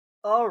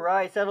All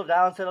right, settle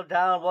down, settle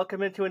down.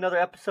 Welcome into another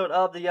episode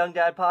of the Young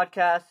Dad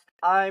Podcast.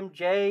 I'm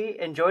Jay,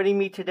 and joining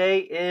me today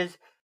is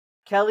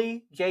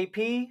Kelly,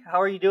 JP. How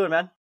are you doing,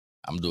 man?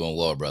 I'm doing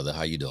well, brother.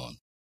 How you doing?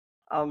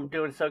 I'm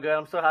doing so good.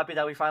 I'm so happy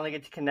that we finally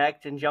get to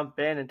connect and jump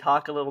in and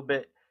talk a little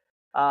bit.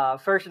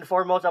 First and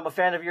foremost, I'm a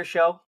fan of your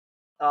show.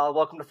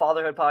 Welcome to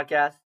Fatherhood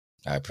Podcast.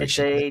 I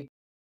appreciate it.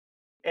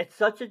 It's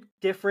such a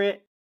different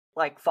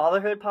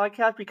fatherhood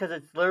podcast because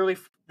it's literally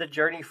the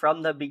journey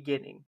from the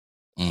beginning.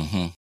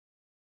 Mm-hmm.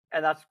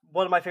 And that's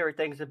one of my favorite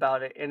things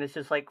about it. And it's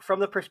just from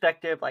the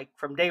perspective,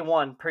 from day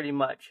one, pretty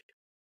much,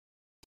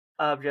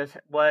 of just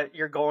what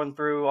you're going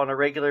through on a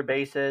regular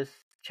basis,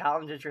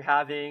 challenges you're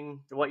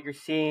having, what you're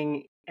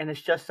seeing. And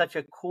it's just such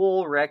a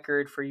cool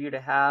record for you to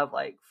have,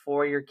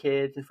 for your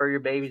kids and for your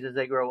babies as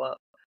they grow up.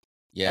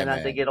 Yeah, and man.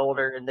 As they get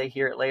older and they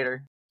hear it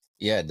later.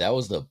 Yeah, that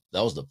was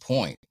the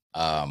point.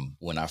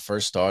 When I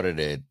first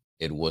started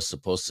it was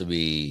supposed to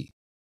be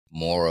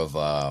more of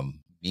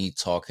me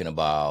talking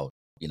about,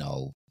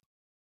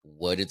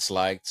 what it's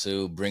like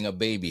to bring a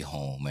baby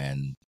home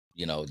and,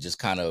 just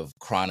kind of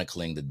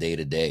chronicling the day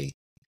to day.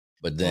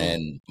 But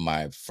then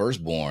my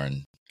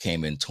firstborn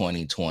came in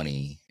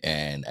 2020.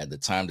 And at the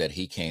time that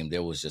he came,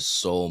 there was just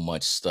so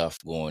much stuff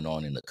going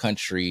on in the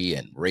country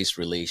and race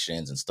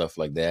relations and stuff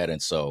like that.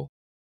 And so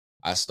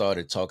I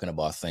started talking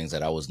about things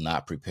that I was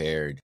not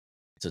prepared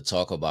to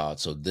talk about.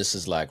 So this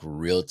is like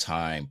real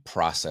time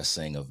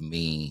processing of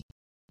me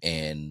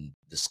and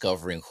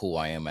discovering who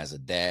I am as a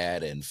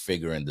dad and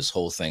figuring this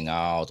whole thing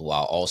out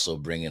while also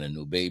bringing a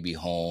new baby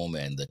home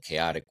and the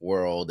chaotic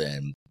world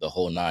and the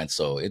whole nine.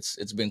 So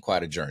it's been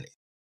quite a journey.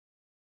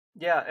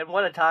 Yeah, and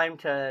what a time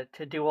to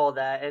do all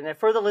that. And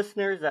for the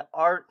listeners that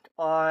aren't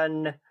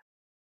on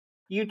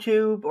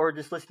YouTube or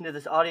just listen to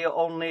this audio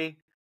only,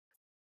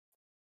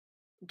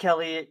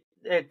 Kelly,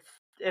 it's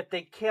if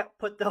they can't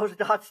put those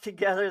dots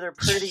together, they're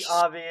pretty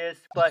obvious.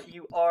 But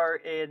you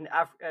are a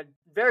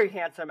very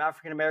handsome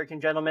African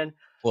American gentleman.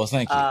 Well,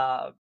 thank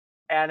you.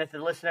 And if the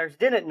listeners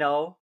didn't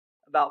know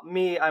about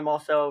me, I'm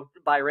also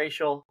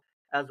biracial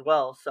as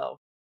well.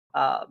 So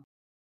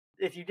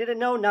if you didn't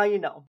know, now you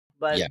know.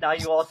 But Yeah. now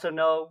you also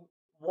know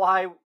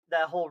why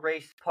that whole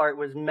race part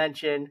was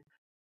mentioned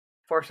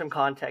for some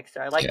context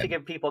there. I like to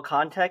give people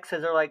context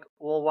because they're like,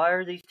 well, why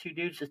are these two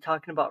dudes just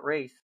talking about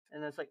race?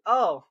 And it's like,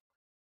 oh,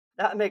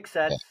 that makes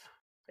sense.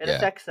 It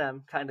affects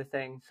them kind of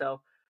thing.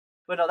 So,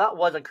 but no, that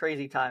was a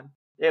crazy time.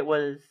 It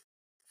was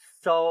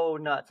so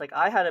nuts.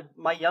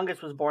 My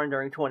youngest was born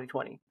during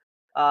 2020,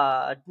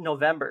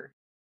 November.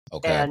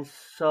 Okay. And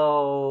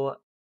so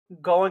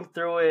going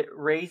through it,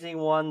 raising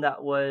one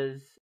that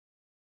was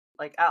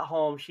at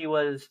home, she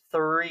was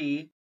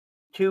 3,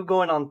 2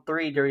 going on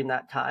 3 during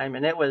that time.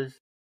 And it was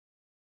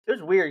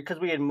weird because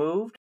we had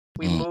moved.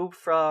 We moved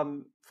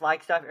from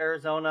Flagstaff,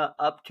 Arizona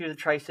up to the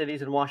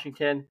Tri-Cities in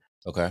Washington.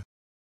 Okay.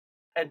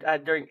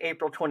 And during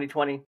April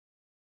 2020,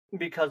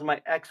 because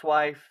my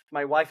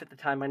wife at the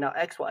time, my now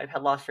ex-wife,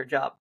 had lost her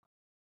job.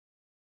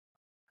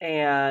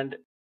 And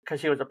because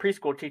she was a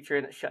preschool teacher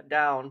and it shut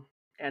down.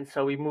 And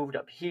so we moved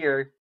up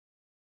here.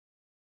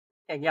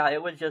 And yeah,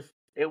 it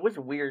was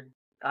weird.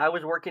 I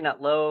was working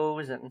at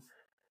Lowe's and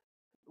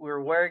we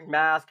were wearing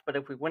masks, but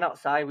if we went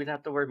outside, we'd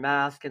have to wear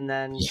masks. And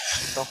then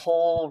the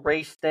whole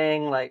race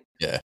thing,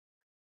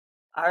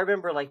 I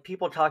remember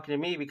people talking to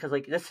me because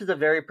this is a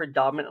very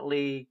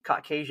predominantly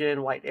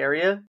Caucasian white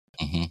area,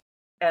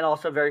 and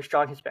also very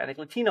strong Hispanic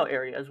Latino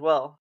area as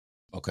well.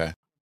 Okay.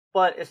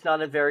 But it's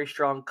not a very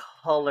strong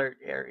colored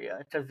area.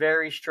 It's a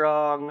very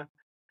strong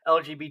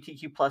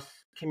LGBTQ plus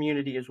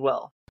community as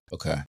well.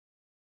 Okay.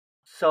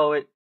 So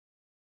it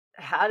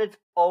had its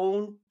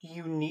own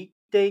unique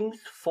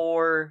things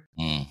for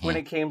when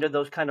it came to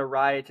those kind of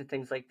riots and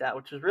things like that,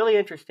 which was really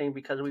interesting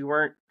because we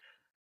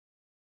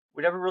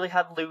never really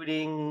had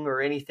looting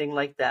or anything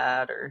like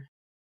that or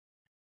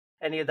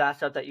any of that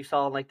stuff that you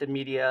saw in the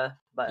media.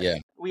 But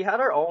we had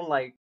our own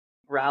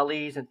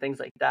rallies and things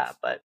like that.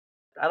 But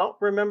I don't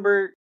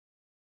remember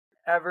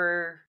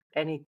ever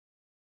any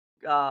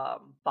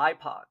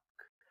BIPOC,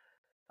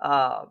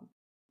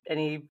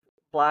 any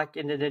Black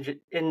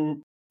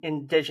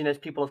indigenous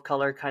people of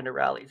color kind of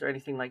rallies or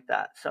anything like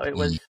that. So it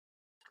was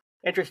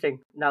interesting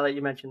now that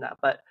you mentioned that.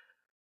 But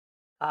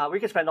we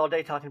could spend all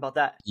day talking about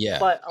that. Yeah.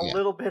 But a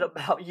little bit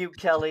about you,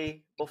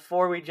 Kelly,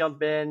 before we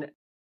jump in.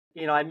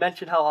 I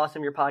mentioned how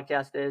awesome your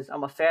podcast is.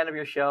 I'm a fan of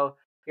your show.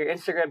 Your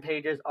Instagram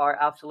pages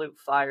are absolute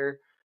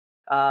fire.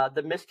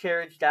 The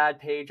Miscarriage Dad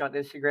page on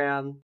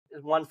Instagram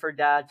is one for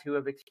dads who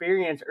have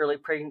experienced early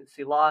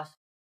pregnancy loss,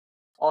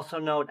 also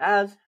known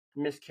as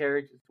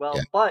miscarriage as well,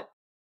 but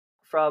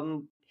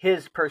from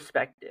his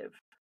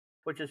perspective,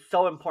 which is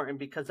so important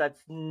because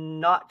that's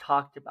not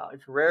talked about.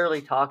 It's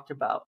rarely talked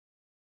about.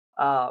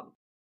 While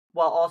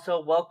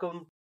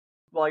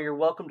you're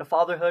welcome to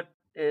Fatherhood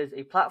is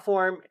a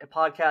platform, a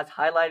podcast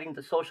highlighting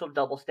the social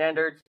double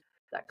standards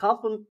that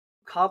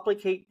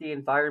complicate the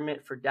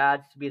environment for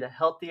dads to be the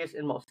healthiest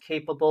and most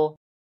capable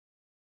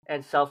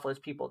and selfless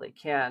people they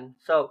can.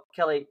 So,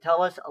 Kelly,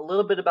 tell us a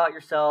little bit about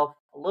yourself,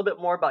 a little bit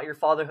more about your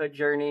fatherhood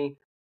journey,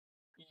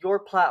 your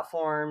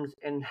platforms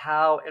and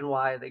how and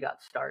why they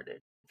got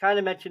started. Kind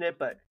of mentioned it,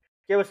 but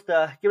give us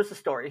the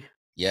story.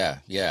 Yeah,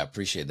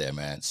 appreciate that,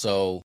 man.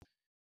 So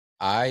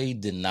I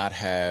did not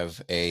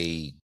have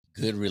a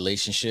good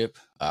relationship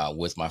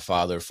with my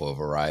father for a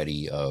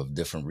variety of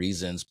different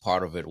reasons.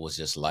 Part of it was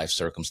just life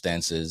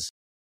circumstances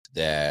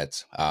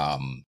that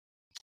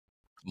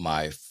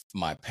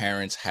my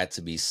parents had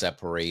to be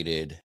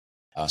separated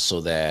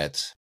so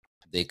that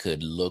they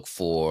could look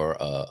for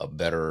a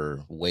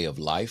better way of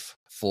life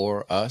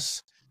for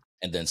us.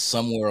 And then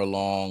somewhere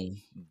along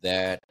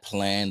that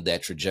plan,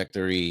 that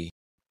trajectory,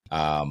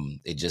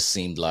 it just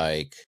seemed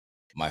like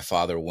my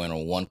father went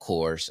on one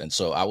course. And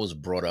so I was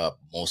brought up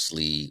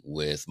mostly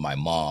with my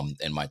mom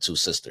and my two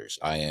sisters.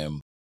 I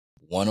am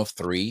one of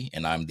three,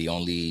 and I'm the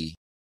only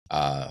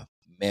uh,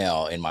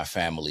 male in my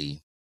family,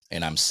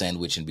 and I'm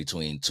sandwiched in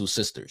between two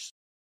sisters.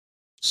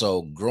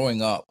 So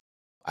growing up,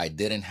 I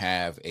didn't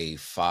have a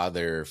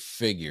father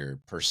figure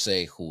per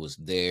se who was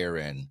there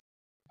and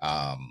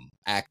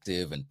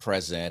active and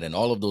present and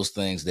all of those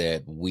things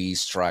that we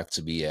strive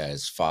to be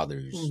as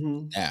fathers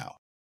Mm-hmm. now.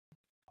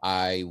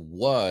 I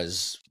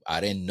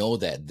didn't know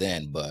that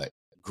then, but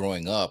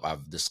growing up,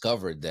 I've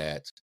discovered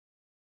that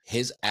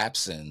his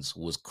absence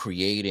was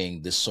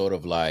creating this sort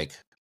of like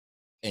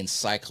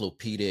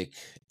encyclopedic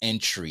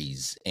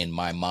entries in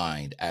my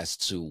mind as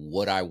to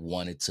what I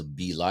wanted to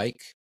be like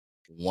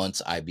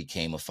once I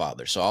became a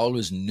father. So I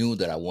always knew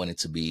that I wanted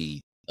to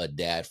be a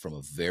dad from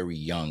a very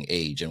young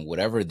age. And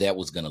whatever that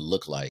was going to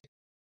look like,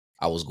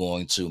 I was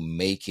going to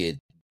make it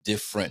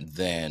different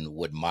than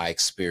what my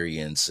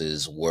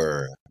experiences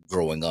were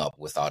growing up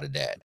without a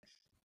dad.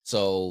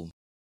 So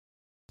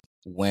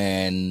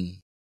when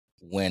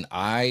when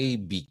I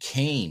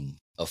became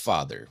a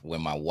father,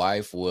 when my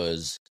wife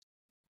was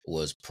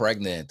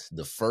pregnant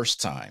the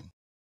first time,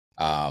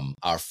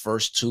 our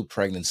first two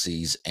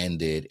pregnancies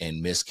ended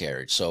in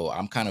miscarriage. So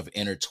I'm kind of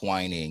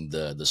intertwining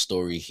the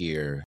story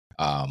here,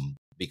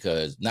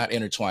 because not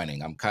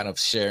intertwining. I'm kind of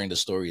sharing the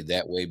story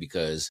that way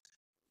because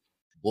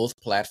both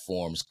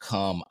platforms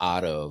come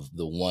out of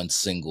the one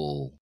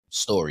single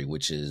story,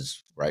 which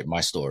is right my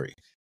story.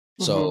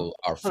 Mm-hmm. So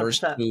our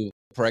first 100%. two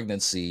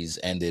pregnancies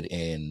ended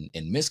in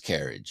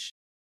miscarriage,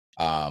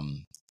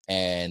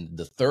 and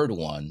the third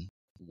one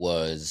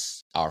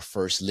was our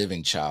first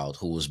living child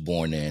who was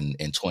born in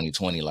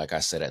 2020, like I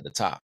said at the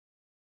top.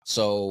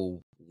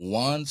 So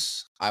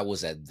once I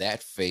was at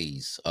that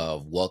phase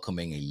of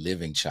welcoming a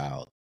living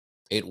child,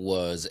 it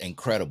was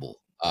incredible.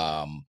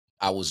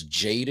 I was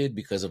jaded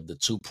because of the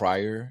two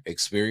prior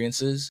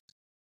experiences,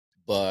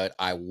 but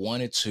I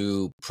wanted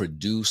to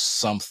produce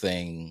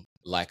something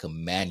like a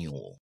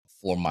manual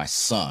for my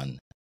son,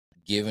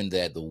 given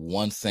that the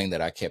one thing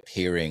that I kept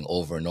hearing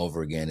over and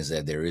over again is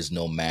that there is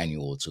no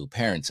manual to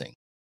parenting.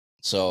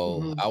 So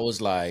Mm-hmm. I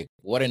was like,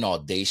 what an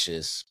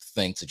audacious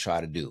thing to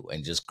try to do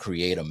and just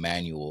create a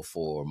manual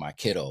for my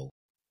kiddo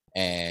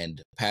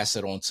and pass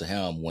it on to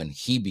him when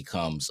he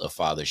becomes a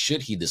father,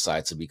 should he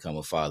decide to become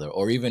a father,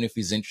 or even if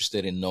he's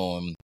interested in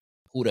knowing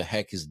who the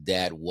heck his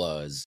dad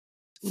was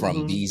from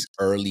Mm-hmm. these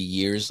early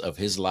years of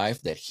his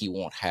life that he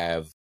won't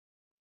have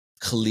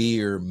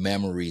clear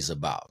memories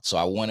about. So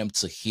I want him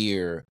to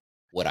hear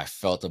what I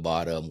felt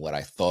about him, what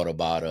I thought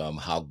about him,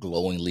 how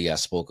glowingly I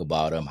spoke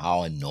about him,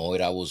 how annoyed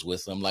I was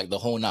with him, like the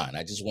whole nine.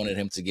 I just wanted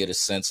him to get a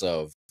sense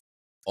of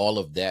all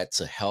of that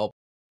to help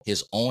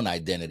his own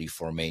identity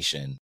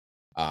formation,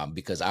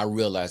 because I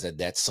realized that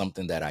that's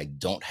something that I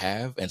don't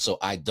have. And so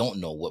I don't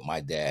know what my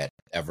dad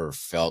ever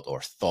felt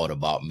or thought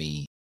about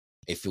me,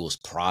 if he was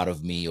proud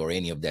of me or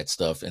any of that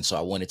stuff. And so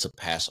I wanted to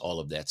pass all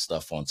of that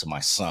stuff on to my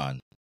son,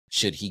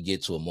 should he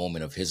get to a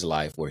moment of his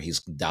life where he's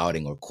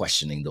doubting or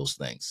questioning those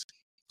things.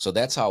 So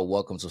that's how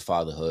Welcome to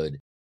Fatherhood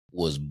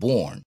was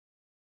born,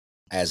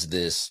 as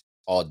this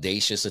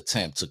audacious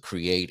attempt to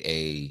create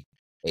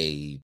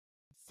a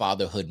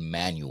fatherhood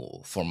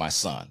manual for my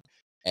son.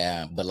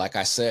 And but like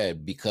I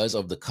said, because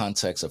of the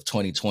context of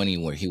 2020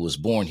 where he was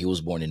born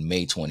in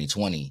May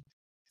 2020,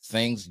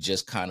 things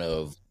just kind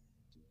of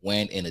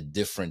went in a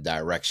different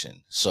direction.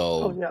 Oh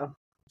So yeah.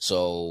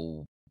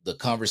 so the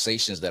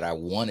conversations that I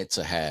wanted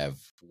to have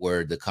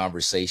were the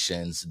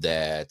conversations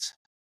that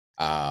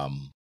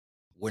um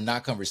were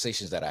not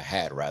conversations that I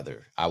had.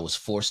 Rather, I was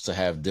forced to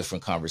have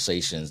different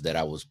conversations that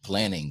I was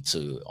planning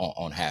to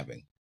on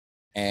having.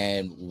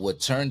 And what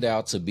turned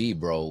out to be,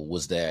 bro,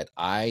 was that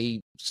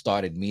I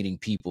started meeting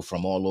people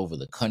from all over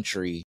the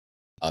country,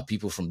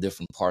 people from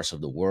different parts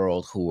of the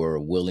world who were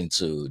willing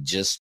to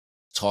just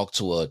talk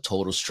to a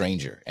total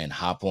stranger and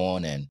hop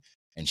on and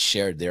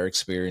share their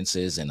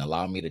experiences and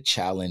allow me to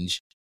challenge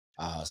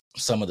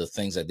some of the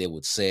things that they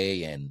would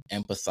say and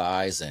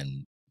empathize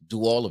and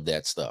do all of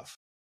that stuff.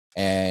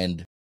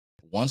 And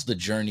once the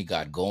journey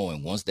got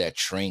going, once that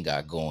train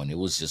got going, it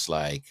was just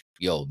like,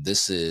 yo,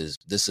 this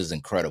is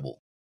incredible.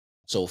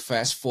 So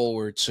fast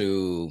forward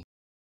to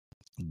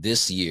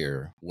this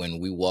year when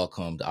we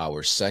welcomed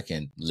our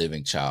second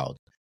living child.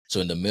 So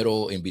in the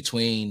middle, in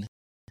between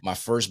my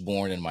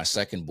firstborn and my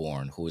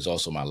secondborn, who is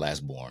also my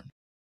lastborn,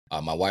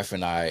 my wife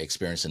and I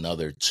experienced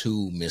another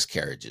two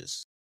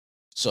miscarriages.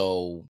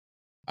 So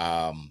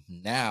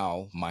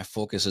now my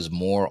focus is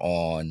more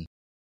on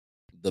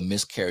the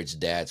Miscarriage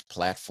Dads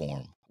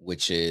platform,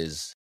 which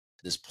is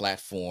this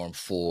platform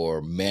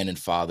for men and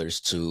fathers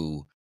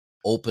to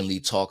openly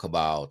talk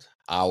about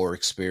our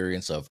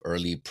experience of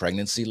early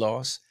pregnancy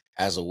loss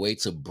as a way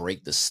to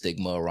break the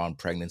stigma around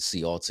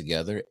pregnancy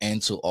altogether,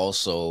 and to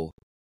also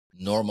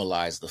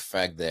normalize the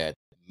fact that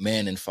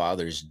men and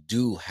fathers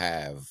do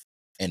have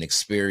an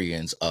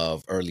experience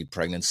of early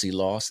pregnancy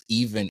loss,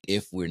 even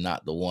if we're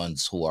not the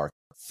ones who are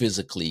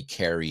physically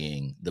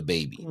carrying the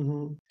baby.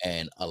 Hmm.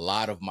 And a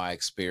lot of my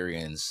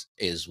experience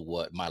is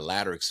what my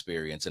latter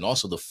experience, and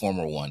also the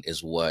former one,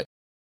 is what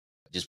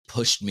just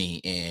pushed me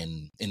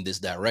in this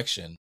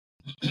direction.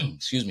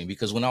 Excuse me,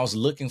 because when I was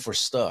looking for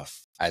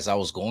stuff as I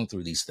was going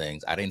through these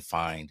things, I didn't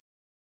find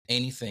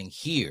anything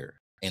here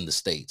in the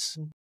States.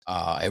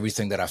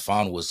 Everything that I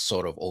found was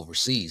sort of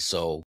overseas.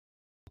 So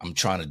I'm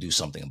trying to do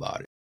something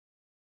about it.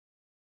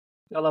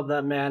 I love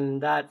that, man.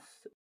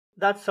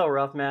 That's so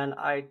rough, man.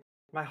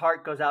 My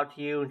heart goes out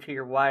to you and to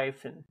your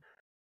wife, and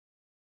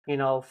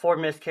 4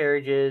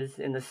 miscarriages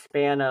in the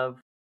span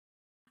of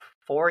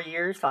 4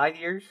 years, 5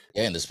 years.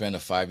 Yeah, in the span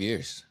of 5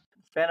 years.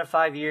 Span of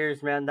 5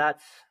 years, man.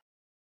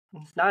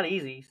 It's not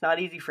easy. It's not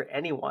easy for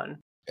anyone.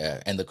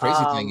 Yeah. And the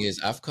crazy thing Um,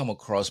 is, I've come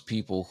across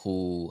people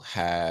who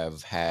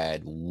have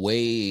had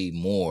way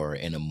more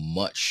in a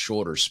much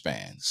shorter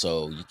span.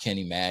 So you can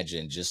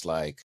imagine just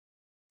like,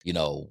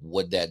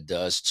 what that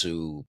does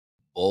to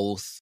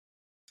both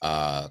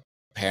uh,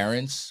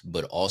 parents,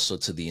 but also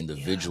to the yeah,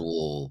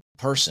 individual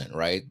person,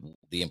 right?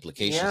 The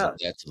implications of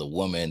yeah, that to the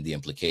woman, the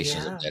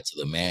implications of yeah. that to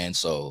the man.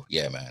 So,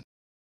 yeah, man.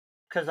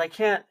 Because I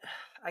can't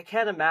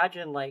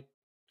imagine like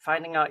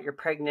finding out you're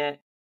pregnant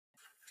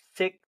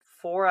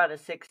 4 out of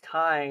 6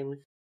 times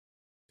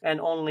and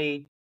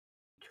only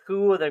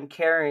two of them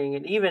carrying.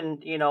 And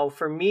even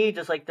for me,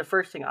 just like the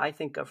first thing I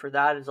think of for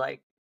that is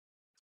like,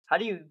 how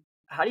do you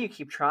how do you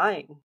keep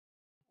trying?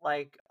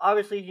 Like,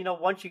 obviously,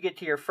 once you get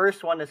to your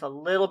first one, it's a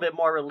little bit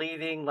more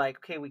relieving. Like,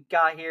 okay, we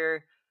got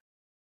here,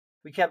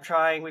 we kept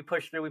trying, we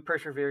pushed through, we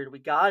persevered, we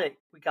got it,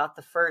 we got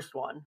the first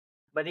one.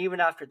 But even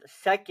after the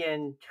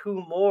second,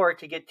 two more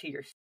to get to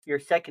your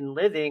second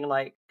living,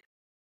 like,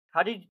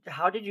 how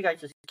did you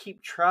guys just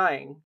keep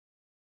trying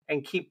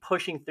and keep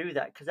pushing through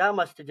that? Because that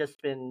must have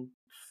just been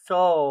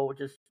so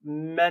just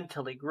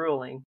mentally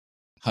grueling.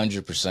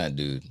 100%,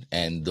 dude.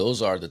 And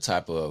those are the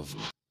type of,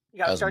 You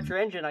gotta as start your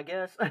engine, I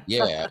guess.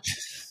 yeah.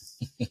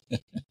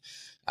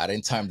 I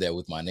didn't time that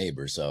with my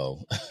neighbor, so.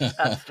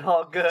 That's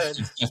all good.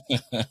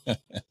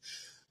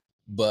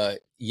 But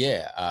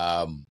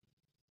yeah,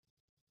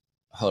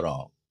 hold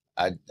on.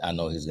 I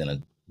know he's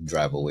gonna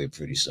drive away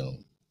pretty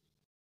soon.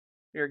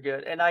 You're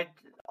good. And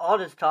I'll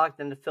just talk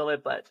then to fill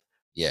it, but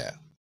Yeah.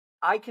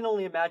 I can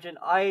only imagine.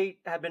 I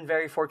have been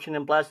very fortunate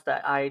and blessed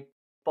that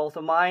both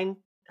of mine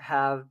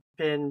have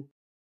been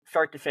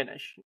start to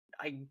finish.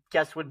 I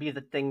guess would be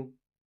the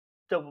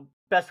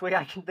best way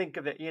I can think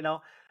of it.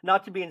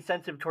 Not to be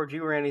insensitive towards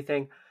you or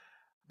anything,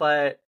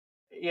 but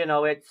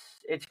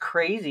it's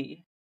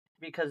crazy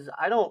because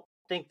I don't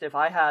think that if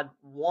I had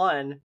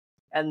one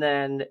and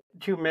then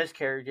two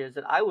miscarriages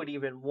that I would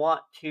even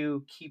want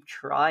to keep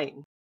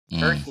trying Mhm.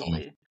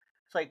 personally.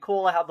 It's like,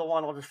 cool, I have the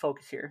one, I'll just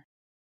focus here,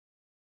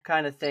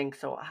 kind of thing.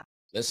 So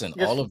Listen,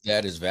 all just of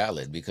that is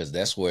valid because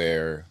that's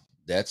where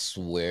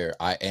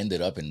I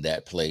ended up in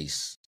that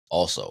place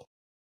also.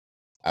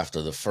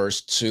 After the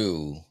first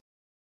two,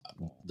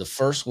 the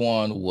first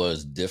one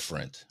was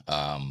different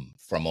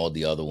from all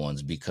the other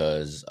ones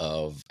because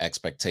of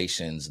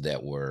expectations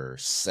that were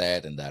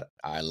set and that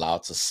I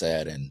allowed to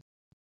set. And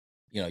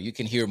you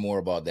can hear more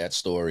about that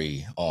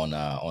story on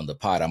the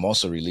pod. I'm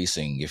also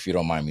releasing, if you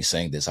don't mind me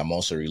saying this, I'm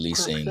also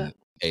releasing 100%.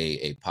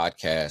 a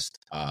podcast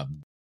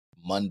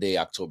Monday,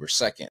 October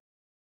 2nd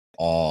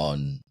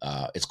on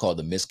it's called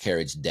the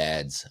Miscarriage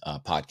Dads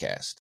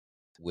podcast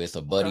with a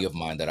Okay. buddy of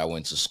mine that I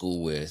went to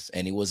school with,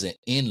 and it was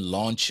in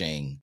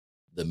launching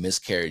the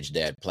Miscarriage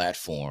Dad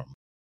platform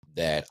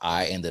that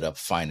I ended up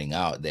finding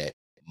out that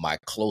my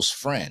close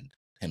friend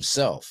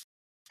himself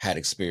had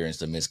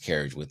experienced a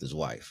miscarriage with his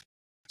wife.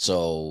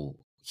 So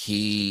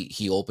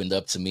he opened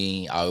up to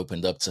me, I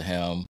opened up to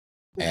him,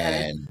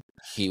 Okay. and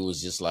he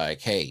was just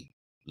like, "Hey,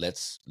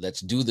 let's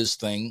do this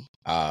thing.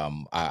 I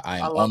I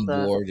am love on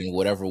that. board in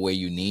whatever way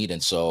you need."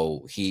 And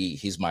so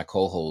he's my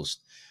co-host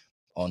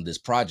on this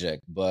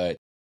project. But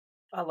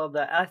I love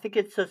that. And I think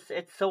it's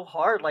so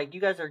hard. Like,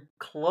 you guys are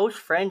close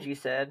friends, you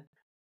said,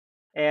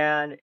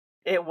 and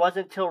it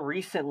wasn't till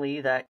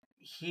recently that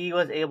he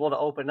was able to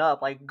open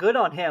up. Like, good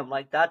on him.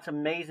 Like, that's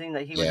amazing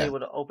that he was yeah, able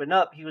to open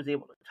up. He was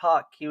able to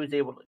talk. He was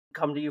able to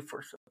come to you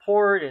for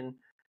support and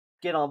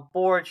get on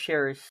board,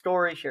 share his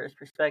story, share his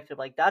perspective.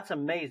 Like, that's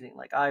amazing.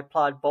 Like, I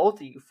applaud both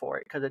of you for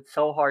it because it's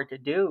so hard to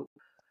do.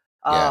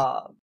 yeah,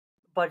 Uh,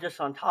 but just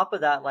on top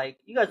of that, like,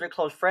 you guys are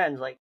close friends.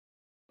 Like,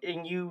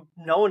 and you've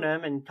known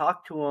him and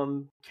talked to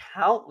him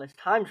countless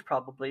times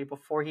probably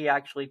before he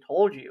actually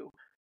told you.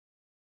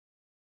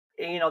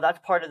 And, that's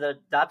part of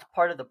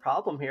the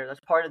problem here. That's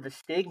part of the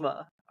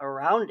stigma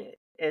around it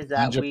is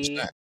that we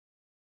 100%.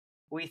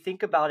 we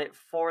think about it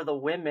for the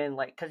women,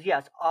 like, because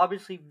yes,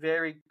 obviously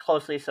very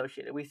closely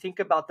associated. We think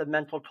about the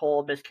mental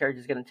toll miscarriage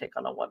is going to take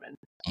on a woman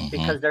Mm-hmm.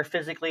 because they're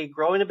physically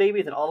growing a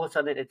baby, then all of a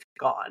sudden it's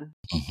gone,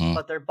 Mm-hmm.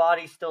 but their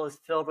body still is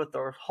filled with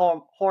those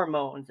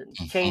hormones and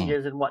Mm-hmm.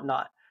 changes and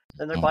whatnot.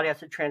 Then their body has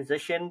to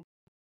transition,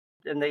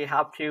 and they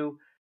have to.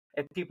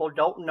 If people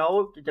don't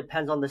know, it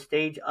depends on the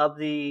stage of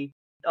the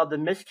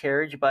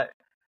miscarriage, but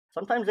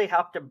sometimes they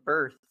have to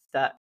birth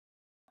that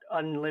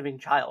unliving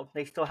child.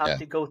 They still have Yeah.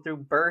 to go through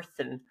birth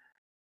and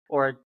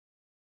or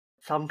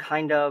some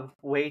kind of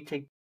way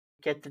to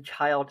get the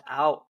child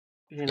out,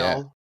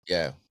 Yeah.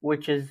 Yeah.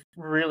 which is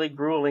really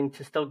grueling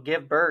to still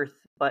give birth,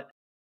 but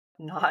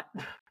not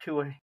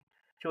to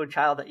a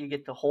child that you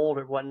get to hold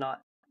or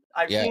whatnot.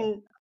 I've Yeah.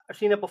 seen I've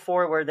seen it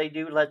before where they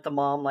do let the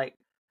mom like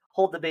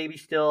hold the baby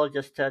still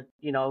just to,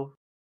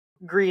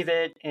 grieve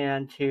it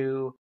and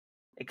to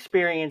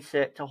experience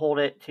it, to hold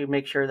it, to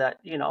make sure that,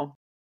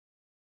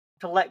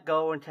 to let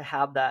go and to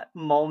have that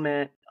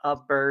moment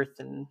of birth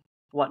and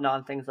whatnot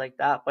and things like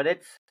that. But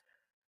it's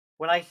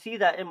when I see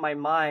that in my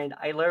mind,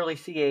 I literally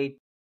see a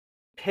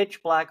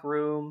pitch black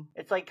room.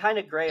 It's like kind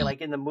of gray, Mm.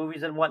 like in the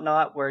movies and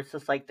whatnot, where it's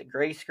just like the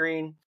gray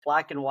screen,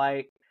 black and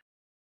white.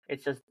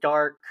 It's just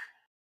dark.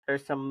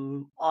 There's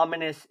some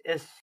ominous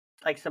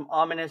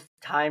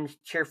times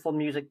cheerful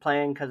music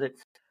playing because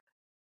it's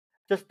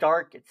just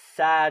dark. It's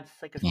sad.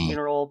 It's like a Mm.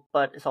 funeral,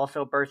 but it's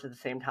also a birth at the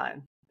same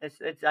time.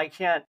 It's I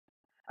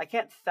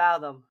can't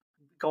fathom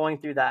going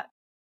through that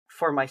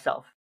for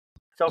myself.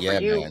 So for Yeah,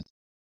 you, man.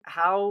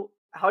 how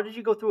did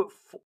you go through it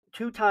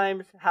two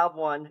times, have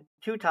one,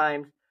 two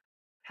times,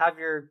 have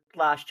your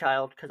last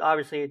child? Because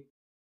obviously,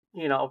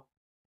 you know,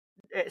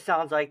 it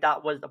sounds like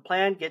that was the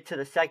plan. Get to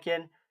the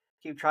second,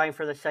 keep trying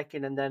for the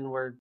second, and then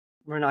we're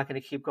not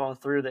going to keep going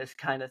through this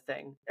kind of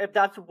thing. If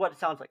that's what it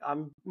sounds like,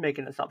 I'm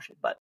making an assumption,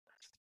 but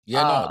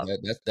Yeah, no, uh,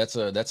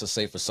 that's a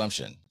safe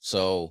assumption.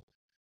 So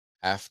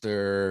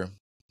after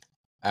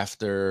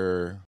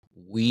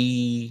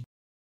we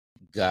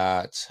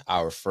got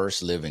our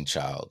first living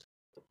child,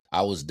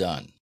 I was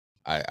done.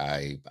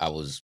 I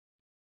was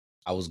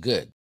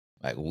good.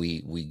 Like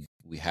we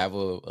have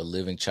a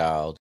living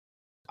child.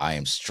 I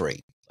am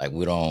straight. Like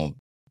we don't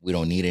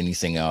need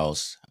anything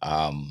else.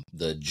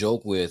 The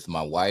joke with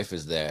my wife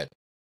is that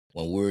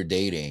when we were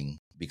dating,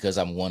 because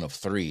I'm one of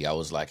three, I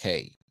was like,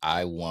 hey,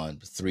 I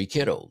want three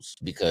kiddos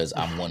because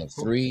I'm one of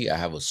three. I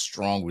have a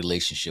strong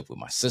relationship with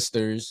my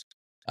sisters.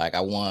 Like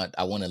I want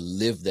to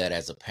live that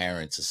as a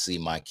parent to see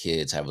my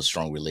kids have a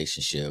strong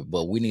relationship,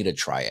 but we need a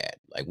triad.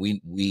 Like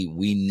we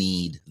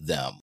need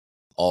them,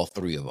 all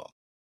three of them.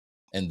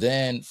 And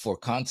then for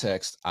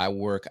context, I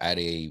work at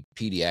a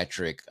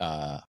pediatric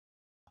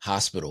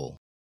hospital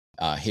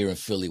here in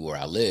Philly where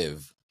I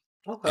live.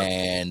 okay.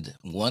 And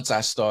once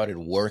I started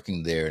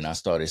working there and I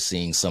started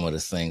seeing some of the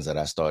things that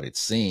I started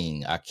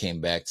seeing, I came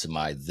back to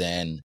my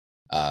then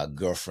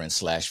girlfriend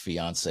slash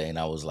fiance and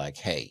I was like,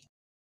 hey,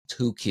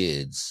 two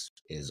kids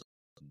is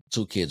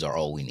two kids are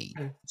all we need.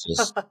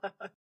 Just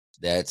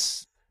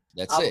that's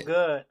that's I'm it.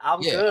 good.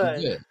 I'm Yeah, I'm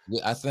good.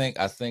 good.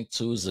 I think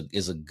two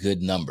is a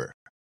good number.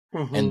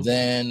 And Hmm.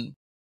 then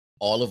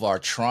all of our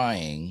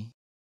trying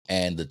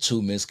and the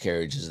two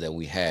miscarriages that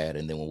we had,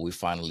 and then when we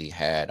finally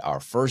had our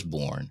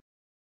firstborn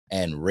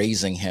and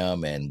raising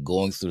him and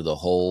going through the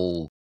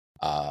whole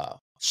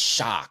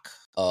shock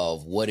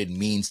of what it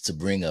means to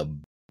bring a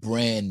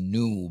brand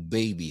new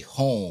baby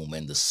home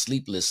and the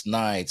sleepless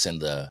nights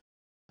and the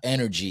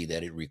energy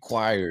that it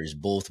requires,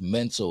 both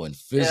mental and Yeah.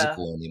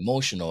 physical and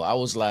emotional, I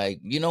was like,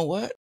 you know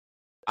what?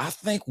 I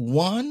think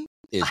one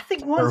I is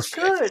think one's perfect.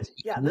 good.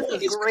 Yeah, this One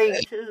is is great.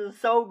 great. This is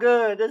so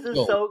good. This is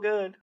Yo, so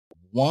good.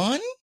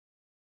 one,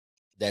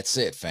 that's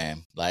it,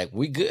 fam. Like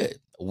we good.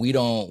 We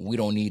don't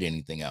need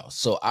anything else.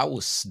 So I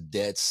was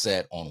dead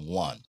set on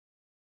one.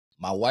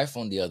 My wife,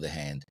 on the other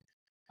hand,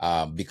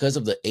 because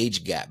of the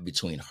age gap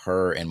between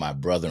her and my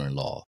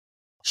brother-in-law,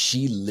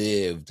 she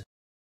lived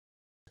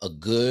a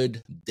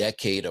good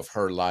decade of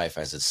her life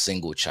as a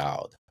single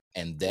child.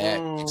 And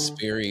that Mm,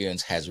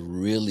 experience has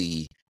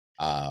really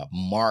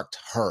marked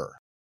her.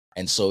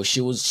 And so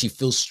she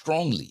feels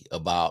strongly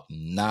about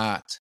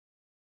not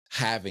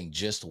having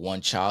just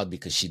one child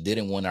because she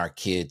didn't want our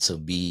kid to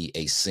be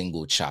a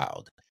single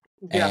child.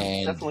 yeah,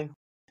 And definitely.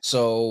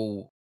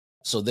 so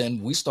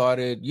then we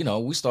started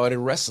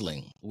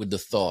wrestling with the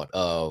thought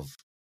of,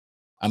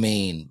 I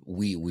mean,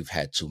 we've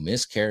had two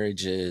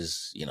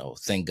miscarriages,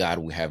 thank God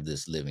we have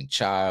this living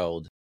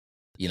child.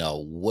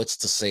 What's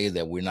to say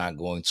that we're not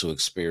going to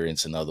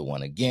experience another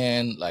one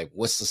again? Like,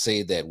 what's to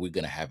say that we're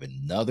going to have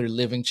another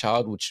living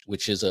child,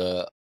 which is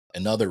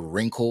another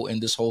wrinkle in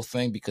this whole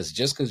thing? Because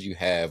just because you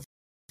have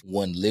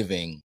one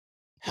living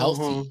Hmm.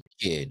 healthy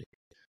kid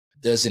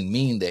doesn't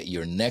mean that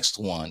your next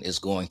one is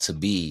going to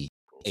be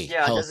a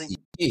Yeah, it healthy doesn't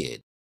kid.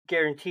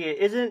 guarantee it.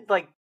 Isn't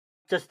like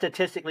just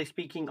statistically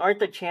speaking, aren't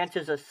the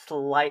chances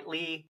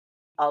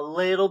a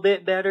little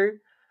bit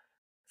better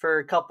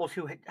for couples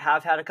who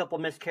have had a couple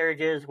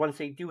miscarriages? Once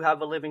they do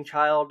have a living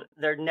child,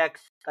 their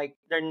next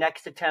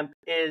attempt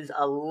is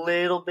a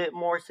little bit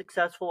more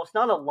successful. It's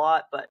not a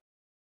lot, but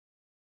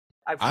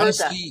I've heard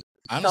that Honestly,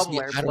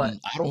 somewhere, I but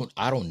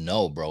don't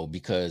know, bro,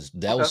 because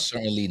that was okay.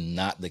 certainly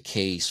not the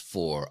case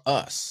for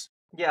us,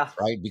 Yeah.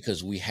 right?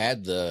 Because we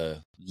had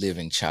the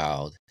living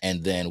child,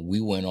 and then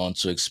we went on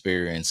to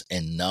experience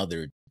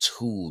another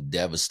two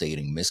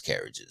devastating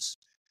miscarriages.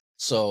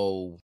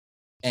 So,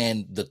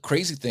 and the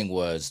crazy thing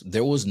was,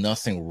 there was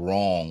nothing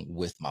wrong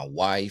with my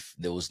wife.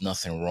 There was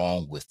nothing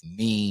wrong with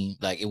me.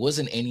 Like, it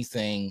wasn't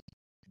anything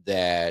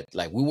that,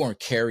 like, we weren't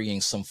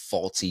carrying some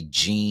faulty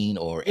gene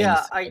or Yeah,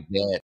 anything I like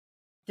that.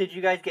 did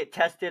you guys get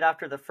tested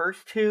after the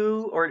first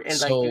two or and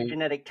like do So,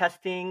 genetic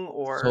testing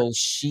or so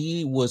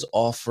she was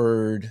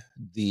offered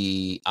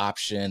the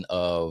option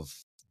of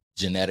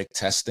genetic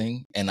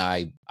testing, and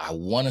I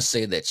want to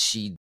say that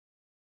she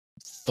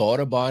thought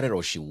about it,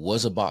 or she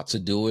was about to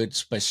do it,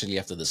 especially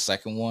after the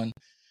second one.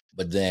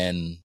 But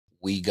then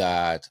we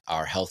got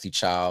our healthy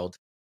child,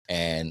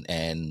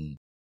 and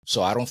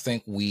so I don't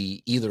think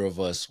we either of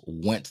us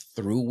went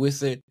through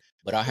with it.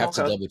 But I have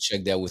to okay. double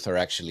check that with her,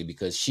 actually,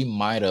 because she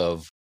might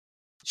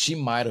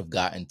have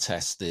gotten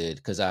tested,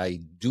 because I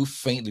do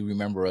faintly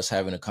remember us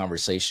having a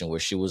conversation where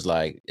she was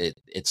like,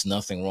 it's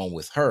nothing wrong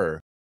with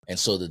her. And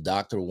so her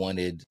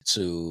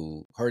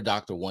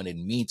doctor wanted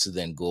me to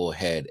then go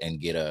ahead and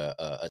get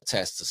a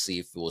test to see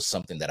if it was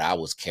something that I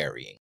was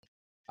carrying.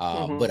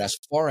 Mhm. But as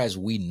far as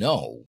we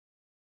know,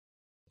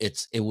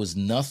 it was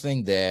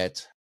nothing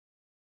that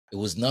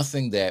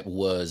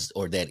was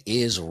or that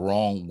is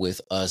wrong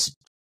with us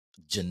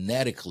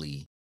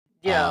genetically,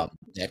 Yeah.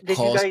 that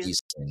Did you caused guys these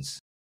things.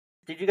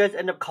 did you guys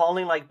end up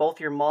calling like both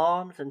your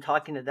moms and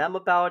talking to them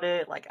about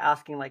it, like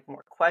asking like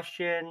more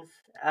questions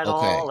at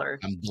Okay, all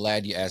or I'm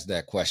glad you asked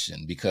that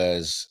question,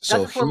 because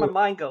that's so just where here, my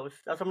mind goes.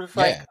 That's I'm just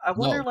yeah, like I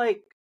no, wonder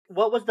like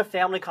what was the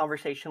family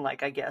conversation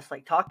like, I guess,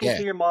 like talking yeah,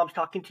 to your moms,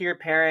 talking to your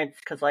parents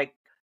cuz like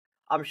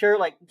I'm sure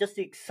like just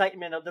the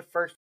excitement of the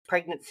first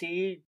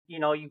pregnancy,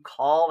 you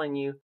call and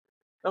they're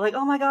like,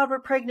 "Oh my god, we're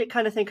pregnant"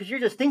 kind of thing cuz you're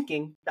just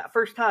thinking that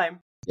first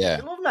time. yeah,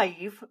 You're a little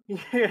naive.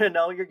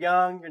 You're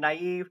young, you're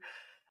naive.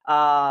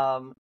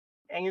 Um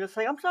and you're just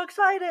like, "I'm so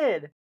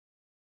excited."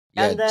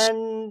 yeah, And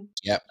then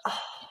yeah.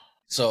 oh,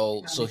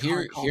 So that so makes my here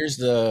heart calm. here's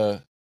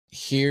the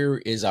here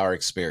is our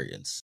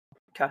experience,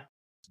 Okay.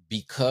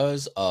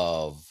 because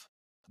of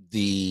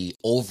the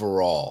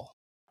overall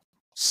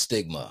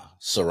stigma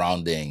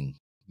surrounding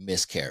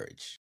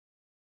miscarriage.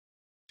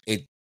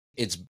 It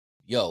it's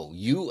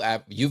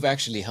you've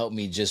actually helped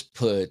me just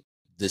put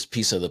this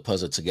piece of the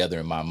puzzle together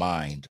in my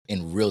mind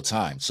in real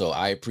time. So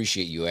I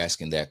appreciate you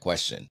asking that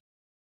question.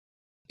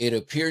 It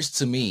appears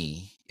to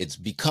me, it's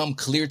become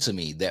clear to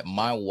me that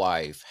my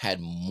wife had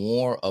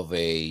more of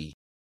a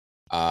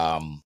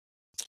um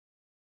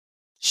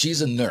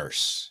she's a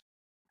nurse,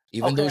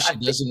 even though Okay, I she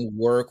think doesn't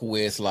work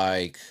with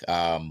like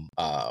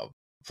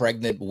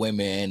pregnant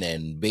women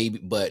and baby,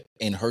 but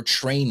in her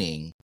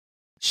training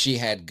she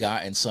had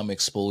gotten some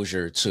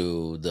exposure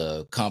to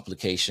the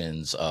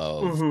complications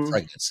of mhm.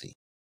 pregnancy.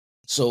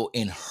 So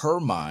in her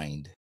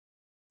mind,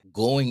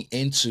 going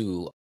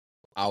into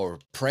our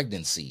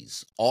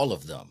pregnancies, all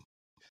of them,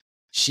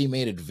 she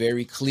made it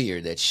very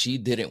clear that she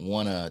didn't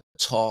want to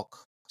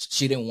talk.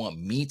 She didn't want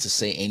me to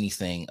say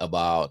anything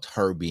about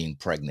her being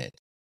pregnant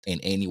in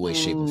any way,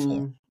 shape, or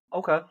form.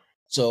 Okay.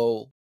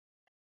 So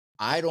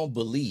I don't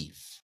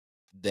believe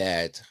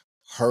that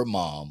her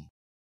mom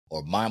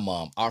or my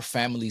mom, our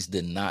families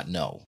did not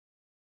know.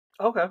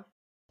 Okay.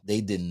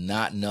 They did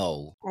not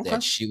know Okay.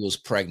 that she was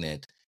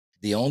pregnant.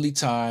 The only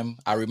time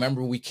I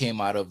remember, we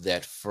came out of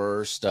that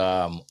first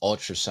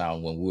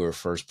ultrasound when we were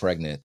first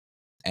pregnant,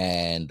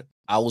 and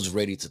I was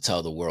ready to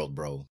tell the world,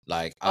 bro.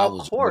 Like, I Of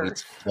was ready course.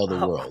 to tell the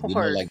Of world,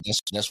 like, course.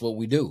 that's what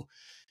we do.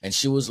 And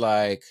she was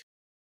like,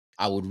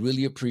 I would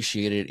really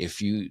appreciate it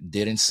if you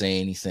didn't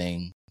say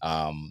anything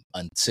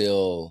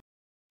until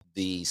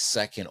the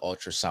second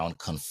ultrasound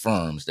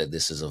confirms that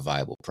this is a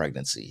viable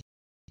pregnancy.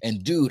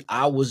 And dude,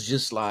 I was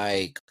just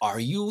like, are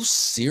you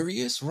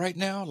serious right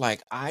now?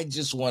 Like, I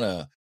just want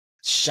to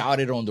shout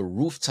it on the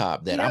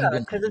rooftop that I'm Yeah,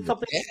 going to because it's be a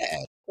something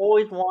dad. you've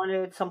always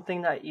wanted,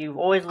 something that you've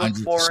always looked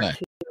forward 100%.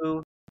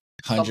 to,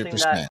 something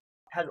that 100%.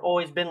 has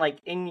always been like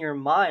in your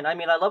mind. I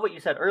mean, I love what you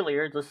said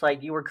earlier, just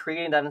like you were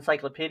creating that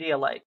encyclopedia.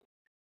 Like,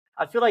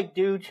 I feel like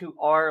dudes who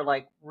are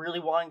like really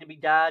wanting to be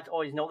dads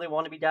always know they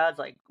want to be dads.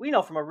 Like, we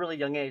know from a really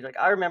young age. Like,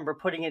 I remember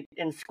putting it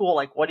in school,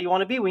 like, what do you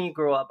want to be when you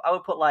grow up? I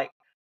would put like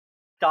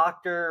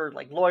doctor,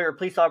 like lawyer,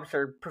 police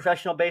officer,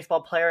 professional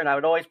baseball player, and I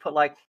would always put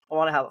like I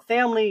want to have a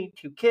family,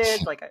 two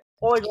kids. Like I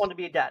always wanted to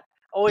be a dad.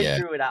 Always Yeah.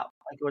 drew it out.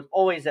 Like it was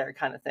always there,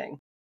 kind of thing.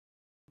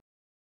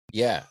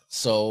 Yeah.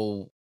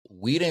 So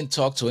we didn't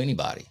talk to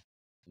anybody.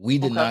 We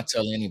did Okay. not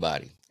tell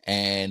anybody.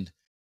 And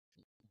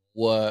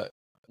what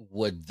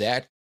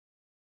that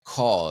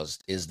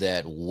caused is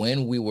that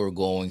when we were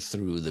going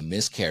through the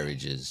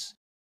miscarriages,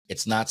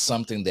 it's not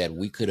something that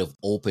we could have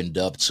opened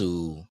up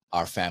to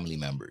our family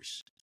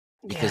members,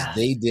 because Yeah,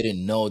 they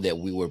didn't know that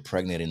we were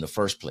pregnant in the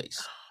first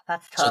place.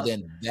 that's So tough.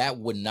 then that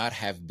would not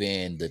have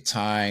been the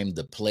time,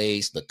 the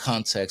place, the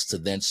context to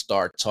then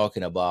start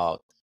talking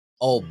about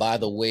oh, by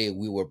the way,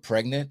 we were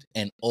pregnant,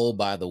 and oh,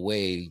 by the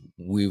way,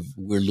 we're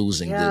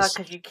losing Yeah, this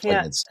because you can't.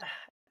 pregnancy.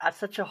 That's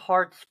such a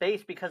hard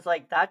space because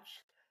like that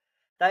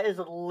is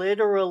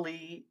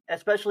literally,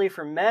 especially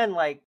for men,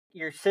 like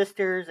your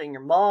sisters and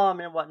your mom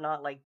and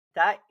whatnot. Like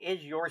that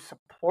is your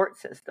support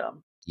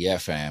system. Yeah,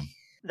 fam.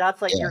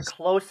 That's like your Yes,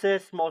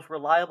 closest, most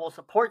reliable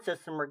support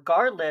system.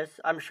 Regardless,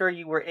 I'm sure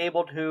you were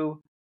able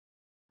to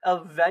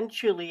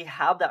eventually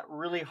have that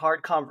really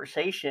hard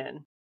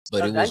conversation.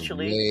 but it was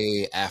Eventually,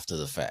 way after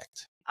the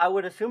fact. I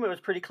would assume it was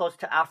pretty close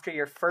to after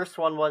your first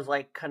one was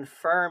like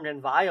confirmed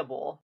and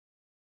viable.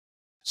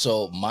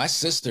 So my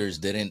sisters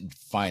didn't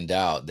find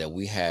out that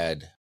we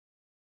had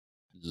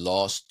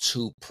lost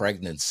two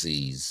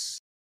pregnancies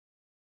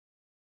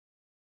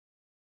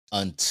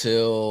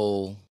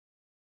until,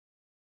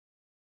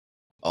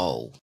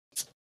 oh,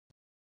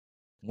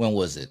 when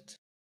was it?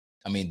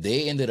 I mean,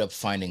 they ended up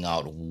finding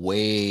out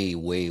way,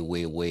 way,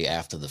 way, way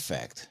after the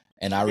fact.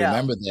 And I Yeah.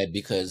 remember that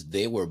because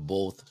they were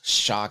both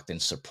shocked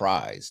and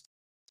surprised.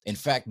 In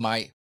fact,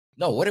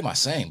 no, what am I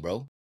saying,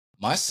 bro?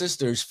 My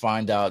sisters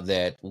find out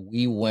that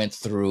we went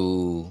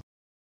through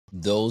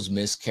those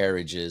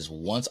miscarriages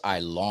once I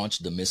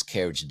launched the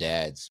Miscarriage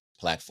Dads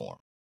platform.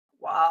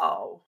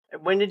 Wow.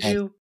 And when did And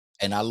you?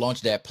 and I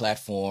launched that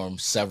platform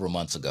several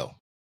months ago.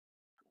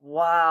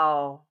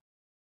 Wow.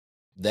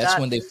 That's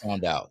when That's they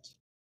found out.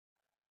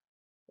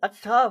 that's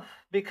tough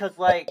because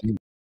like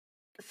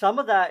some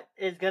of that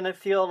is gonna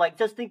feel like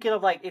just thinking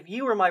of like if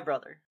you were my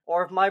brother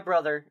or if my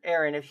brother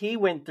Aaron, if he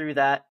went through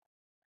that,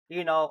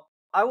 you know,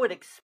 I would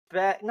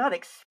expect not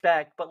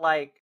expect, but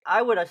like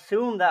I would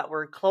assume that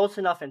we're close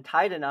enough and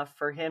tight enough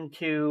for him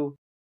to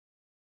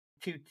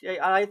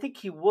I think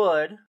he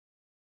would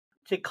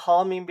to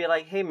call me and be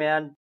like, "Hey,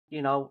 man,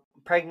 you know,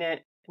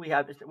 pregnant. We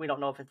don't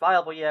know if it's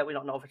viable yet. We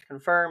don't know if it's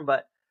confirmed,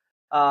 but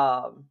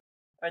um,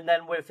 and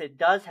then if it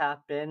does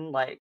happen,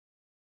 like,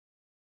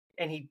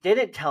 and he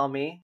didn't tell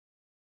me,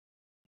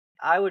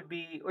 I would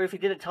be, or if he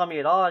didn't tell me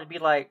at all, I'd be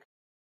like,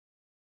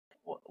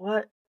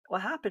 what,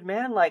 what happened,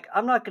 man? Like,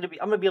 I'm gonna be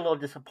a little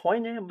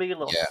disappointed, I'm gonna be a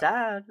little Yeah.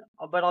 sad,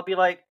 but I'll be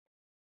like,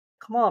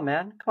 come on,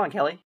 man, come on,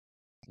 Kelly,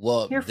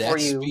 Well, here for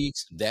you.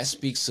 that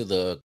speaks to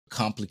the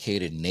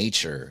complicated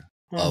nature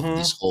of Mm-hmm.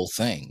 this whole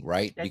thing,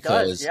 right? It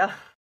does, yeah,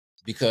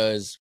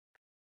 Because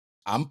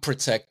I'm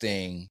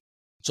protecting,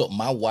 so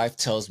my wife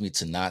tells me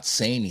to not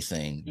say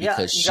anything yeah.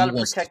 because You she got to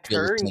wants to protect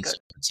feel a her, and sense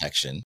of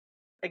protection.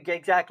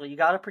 exactly. You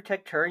got to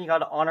protect her, and you got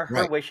to honor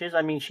her Right. wishes.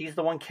 I mean, she's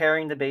the one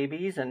carrying the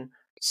babies, and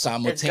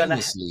it's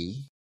gonna,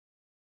 Simultaneously,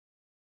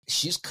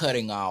 she's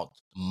cutting out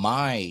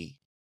my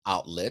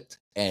outlet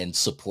and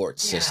support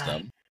yeah,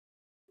 system.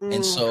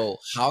 And mm, so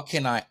how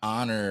can I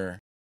honor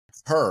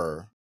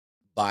her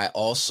by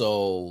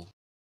also,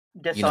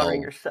 you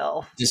dishonoring know,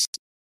 yourself. this,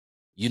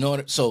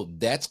 so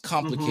that's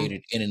Mm-hmm.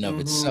 complicated in and of Mm-hmm.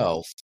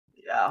 itself.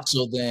 Yeah.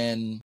 So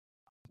then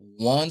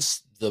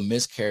once the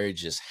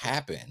miscarriages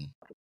happen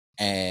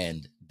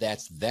and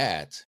that's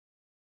that,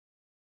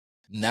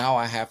 now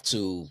I have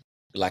to,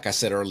 like I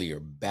said earlier,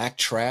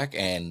 backtrack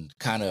and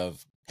kind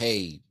of,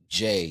 hey,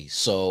 Jay,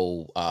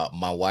 so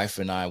my wife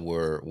and I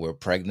were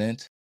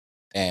pregnant.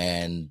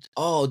 And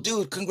oh,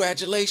 dude,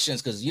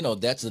 congratulations. Cause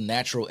that's a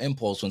natural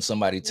impulse when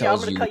somebody Yeah,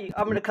 tells you,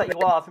 I'm gonna cut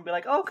you off and be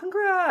like, "Oh,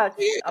 congrats!"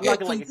 yeah, I'm yeah, not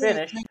gonna let you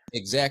congrats, finish. man.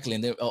 Exactly.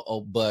 And then,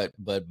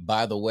 but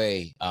by the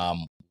way,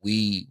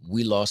 we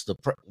lost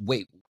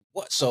wait,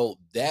 what? So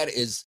that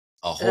is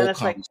a And then whole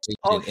it's like,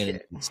 "Oh conversation in and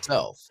shit!" of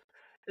itself.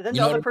 And then You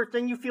the know what other I mean? person,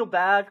 then you feel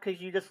bad because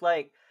you just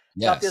like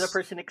got the other Yes.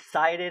 person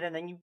excited, and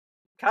then you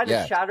kind of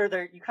Yes. shatter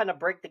their, you kind of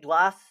break the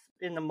glass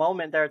in the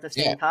moment there at the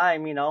Yeah. same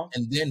time. You know.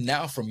 And then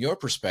now from your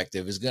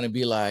perspective, it's going to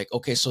be like,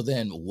 okay, so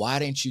then why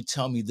didn't you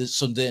tell me this?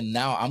 So then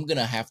now I'm going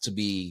to have to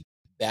be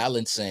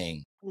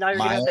balancing Now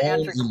you're gonna my have to own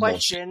answer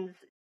emotion. questions.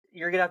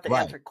 You're gonna have to Right.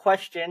 answer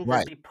questions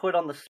and Right. be put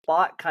on the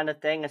spot, kind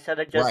of thing, instead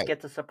of just Right.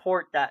 get the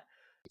support that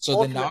So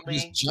then now I'm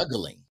just ultimately.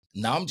 juggling.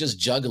 Now I'm just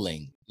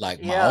juggling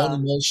like my own Yeah,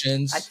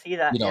 I emotions, see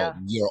that. Yeah.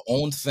 your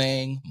own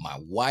thing, my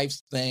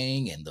wife's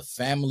thing, and the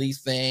family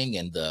thing,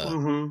 and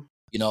Mm-hmm.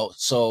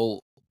 so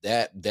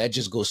that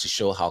just goes to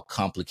show how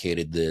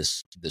complicated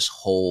this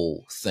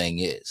whole thing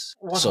is.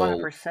 So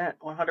 100%.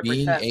 one hundred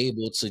being percent.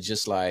 able to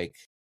just like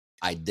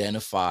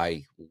identify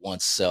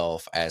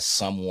oneself as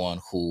someone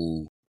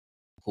who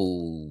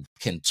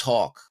can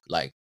talk,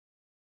 like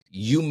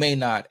you may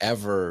not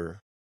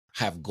ever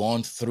have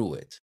gone through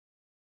it,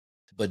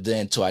 but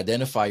then to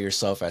identify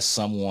yourself as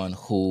someone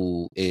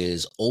who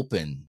is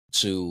open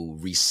to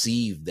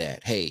receive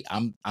that, hey,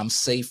 I'm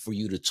safe for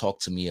you to talk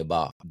to me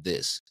about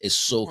this, is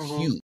so Mm-hmm.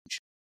 huge,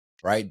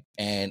 right?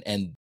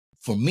 And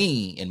for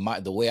me, in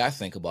the way I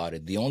think about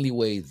it, the only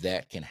way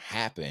that can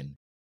happen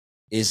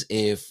is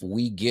if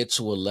we get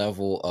to a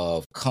level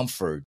of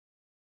comfort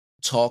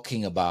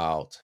talking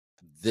about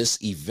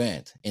this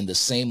event in the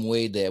same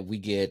way that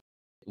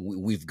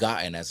we've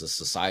gotten as a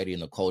society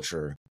and a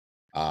culture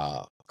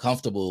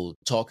comfortable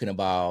talking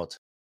about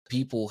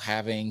people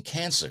having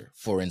cancer,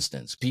 for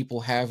instance,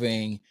 people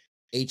having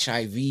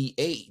HIV,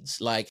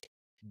 AIDS. Like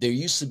there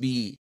used to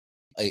be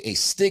a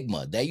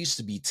stigma that used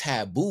to be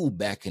taboo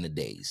back in the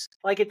days.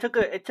 Like it took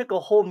a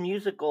whole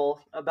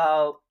musical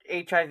about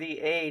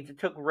HIV/AIDS. It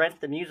took Rent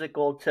the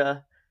musical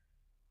to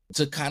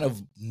kind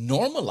of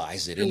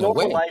normalize it in a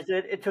way. normalize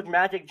it. It took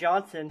Magic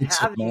Johnson It took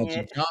having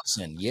Magic it.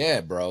 Johnson.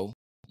 Yeah, bro.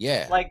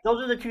 Yeah. Like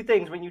those are the two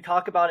things when you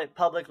talk about it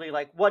publicly.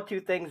 Like what two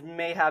things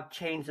may have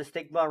changed the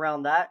stigma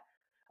around that?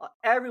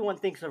 Everyone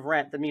thinks of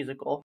Rent the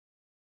musical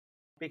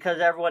because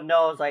everyone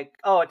knows like,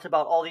 oh, it's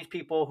about all these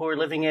people who are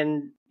living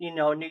in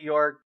New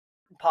York,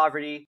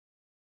 poverty,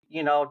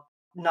 not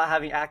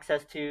having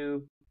access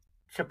to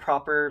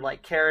proper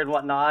like care and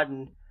whatnot,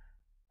 and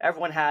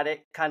everyone had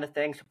it kind of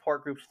thing,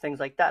 support groups, things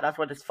like that. That's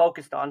what it's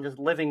focused on, just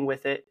living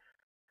with it.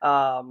 It's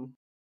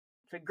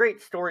a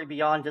great story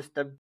beyond just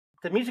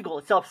the musical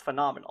itself is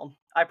phenomenal.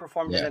 I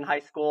performed it Yeah. in high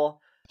school.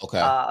 Okay.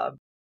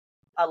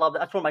 I love that.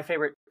 That's one of my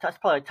favorite. That's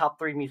probably a top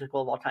 3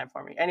 musical of all time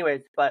for me.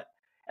 Anyways, and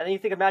then you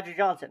think of Magic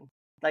Johnson.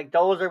 Like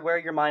those are where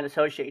your mind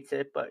associates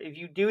it. But if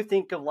you do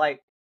think of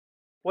like,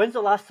 when's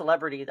the last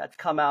celebrity that's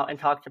come out and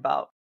talked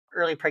about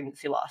early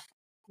pregnancy loss?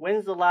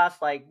 When's the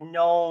last like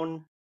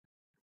known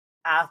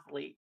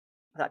athlete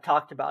that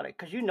talked about it?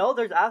 Because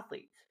there's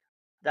athletes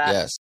that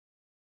Yes.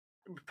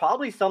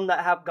 probably some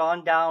that have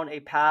gone down a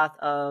path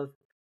of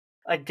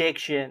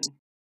addiction,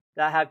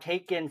 that have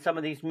taken some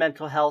of these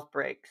mental health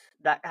breaks,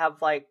 that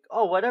have like,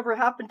 oh, whatever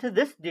happened to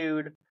this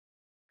dude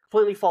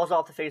completely falls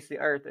off the face of the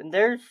earth. And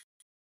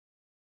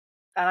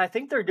I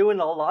think they're doing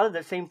a lot of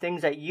the same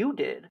things that you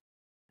did,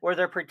 where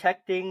they're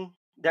protecting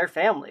their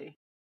family,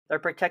 they're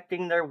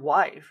protecting their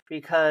wife,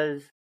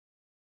 because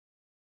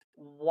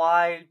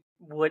why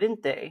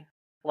wouldn't they?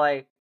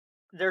 Like,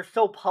 they're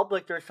so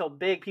public, they're so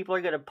big, people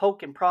are going to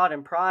poke and prod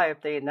and pry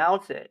if they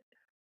announce it.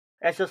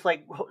 It's just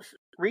like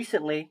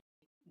recently,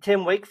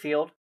 Tim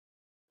Wakefield,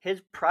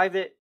 his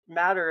private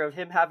matter of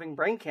him having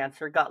brain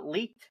cancer got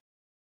leaked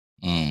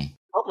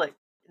public.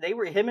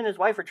 Him and his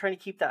wife were trying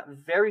to keep that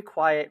very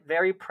quiet,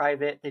 very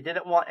private. They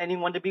didn't want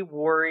anyone to be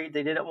worried.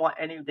 They didn't want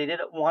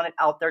it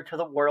out there to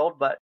the world.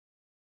 But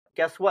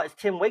guess what? It's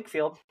Tim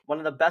Wakefield, one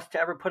of the best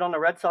to ever put on a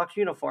Red Sox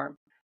uniform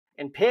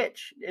and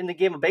pitch in the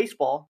game of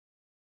baseball.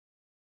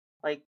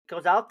 Like,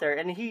 goes out there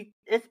and he's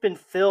been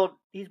filled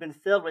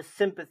with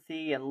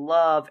sympathy and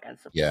love and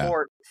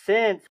support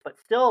since, but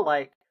still,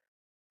 like,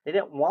 they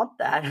didn't want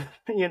that.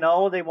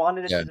 They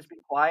wanted it to just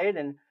be quiet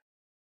and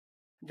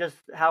just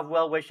have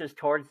well wishes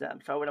towards them.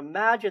 So I would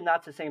imagine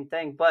that's the same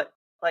thing. But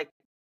like,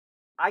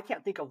 I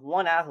can't think of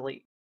one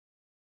athlete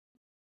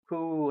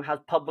who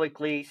has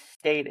publicly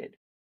stated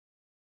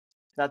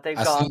that they've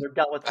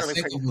dealt with early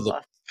pregnancy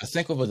loss. I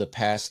think over the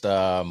past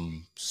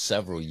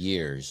several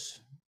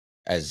years,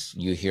 as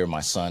you hear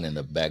my son in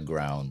the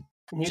background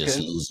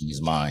losing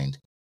his mind,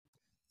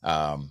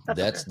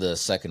 that's the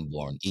second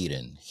born,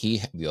 Eden.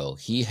 He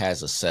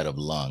has a set of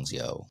lungs,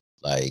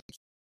 like,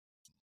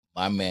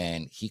 my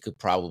man, he could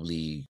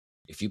probably,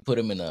 if you put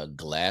him in a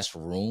glass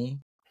room,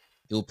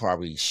 he'll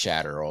probably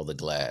shatter all the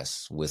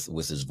glass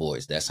with his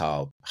voice. That's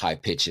how high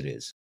pitched it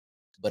is.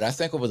 But I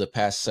think over the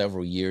past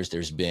several years,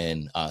 there's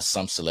been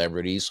some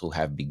celebrities who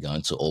have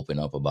begun to open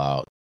up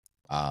about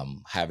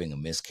having a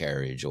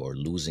miscarriage or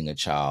losing a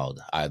child,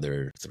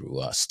 either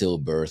through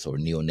stillbirth or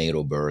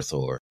neonatal birth,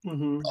 or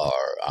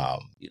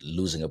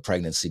losing a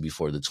pregnancy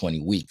before the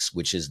 20 weeks,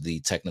 which is the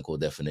technical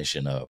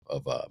definition of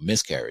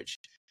miscarriage.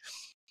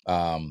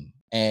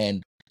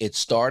 And it's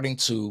starting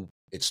to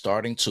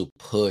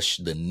push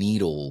the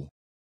needle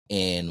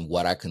in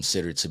what I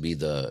consider to be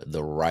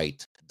the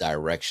right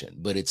direction.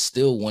 But it's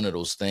still one of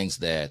those things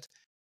that,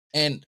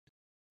 and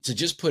to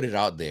just put it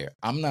out there,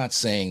 I'm not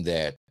saying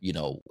that,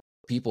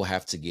 people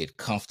have to get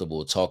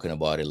comfortable talking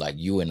about it like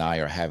you and I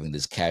are having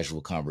this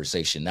casual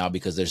conversation now,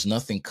 because there's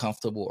nothing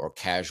comfortable or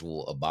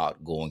casual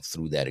about going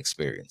through that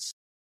experience.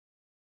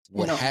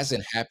 What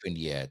hasn't happened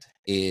yet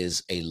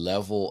is a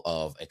level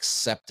of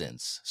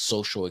acceptance,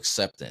 social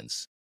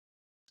acceptance,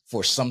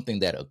 for something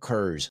that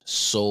occurs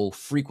so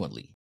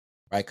frequently,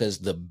 right? Because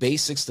the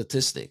basic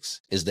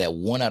statistics is that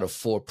 1 out of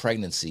 4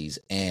 pregnancies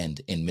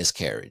end in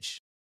miscarriage.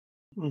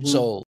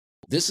 So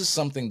this is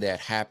something that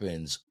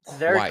happens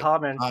very quite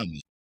common.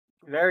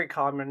 Very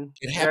common.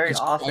 It happens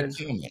quite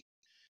common.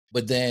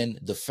 But then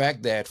the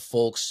fact that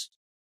folks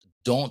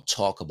don't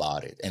talk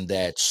about it, and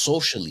that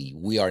socially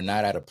we are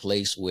not at a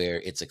place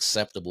where it's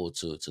acceptable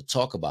to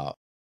talk about,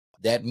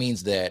 that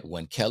means that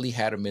when Kelly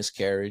had a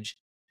miscarriage,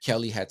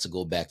 Kelly had to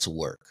go back to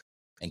work,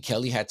 and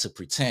Kelly had to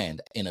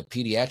pretend in a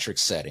pediatric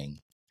setting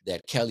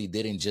that Kelly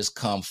didn't just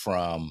come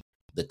from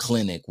the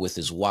clinic with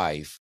his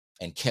wife,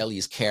 and Kelly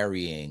is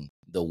carrying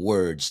the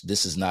words,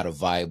 "This is not a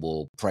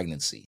viable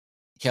pregnancy."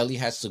 Kelly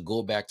has to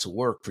go back to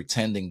work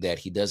pretending that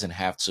he doesn't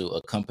have to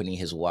accompany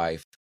his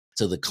wife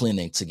to the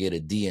clinic to get a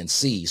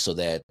DNC, so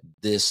that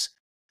the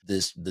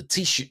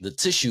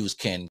tissues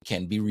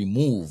can be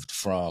removed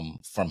from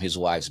his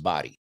wife's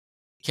body.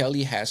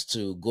 Kelly has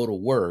to go to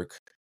work,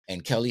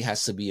 and Kelly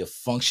has to be a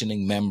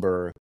functioning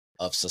member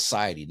of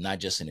society, not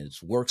just in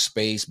his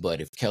workspace,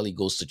 but if Kelly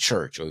goes to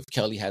church, or if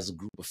Kelly has a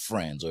group of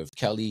friends, or if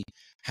Kelly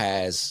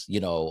has,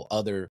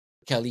 other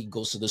Kelly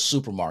goes to the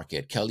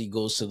supermarket. Kelly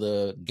goes to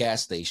the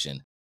gas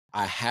station.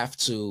 I have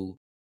to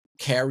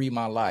carry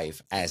my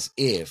life as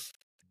if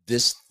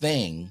this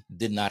thing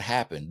did not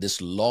happen.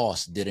 This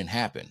loss didn't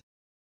happen.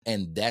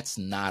 And that's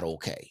not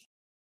okay.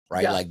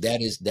 Right? Yeah. Like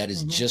that is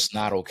Mhm. just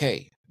not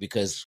okay,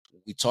 because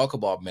we talk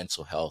about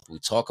mental health. We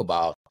talk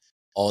about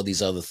all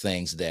these other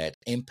things that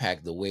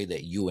impact the way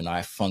that you and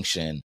I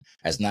function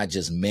as not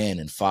just men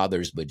and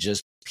fathers, but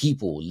just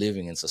people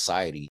living in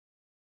society.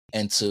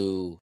 And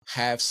to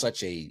have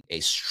such a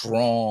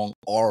strong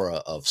aura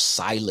of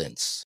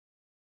silence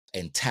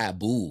and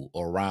taboo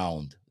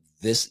around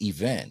this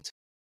event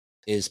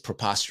is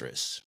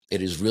preposterous.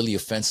 It is really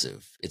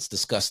offensive. It's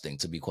disgusting,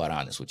 to be quite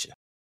honest with you.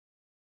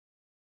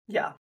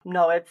 Yeah.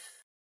 No,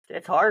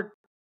 it's hard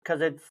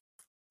because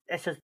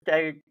it's just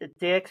the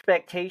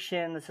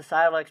expectation, the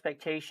societal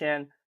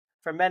expectation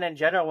for men in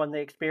general when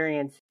they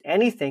experience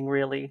anything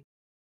really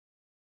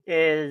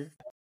is,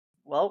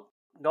 well,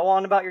 go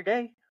on about your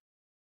day.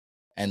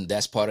 And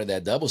that's part of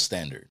that double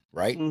standard,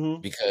 right?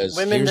 Mm-hmm. Because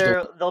Women, here's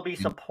the they'll be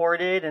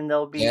supported and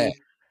yeah,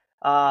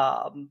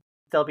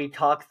 they'll be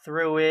talked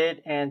through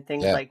it and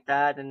things yeah, like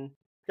that. And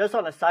just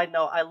on a side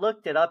note, I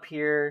looked it up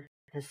here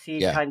to see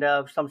yeah. kind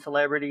of some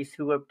celebrities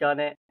who have done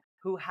it,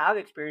 who have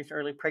experienced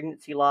early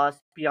pregnancy loss.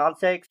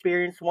 Beyonce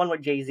experienced one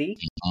with Jay-Z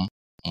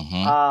Mm-hmm.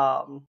 Mm-hmm.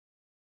 um,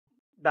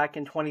 back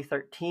in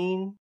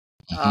 2013.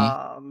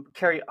 Mm-hmm.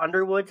 Carrie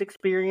Underwood's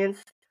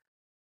experienced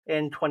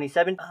in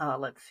 2017.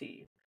 Let's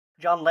see.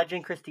 John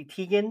Legend, Christy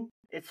Teigen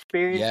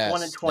experienced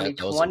one in Yes,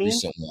 that was a 2020.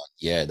 recent one.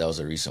 Yeah, that was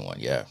a recent one.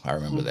 Yeah, I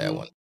remember that Mm-hmm.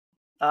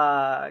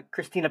 one.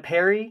 Christina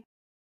Perry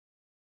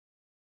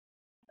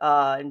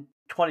in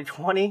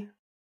 2020.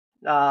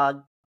 Uh,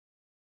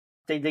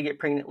 they did get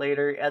pregnant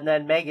later. And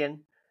then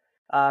Megan,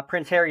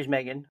 Prince Harry's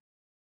Megan,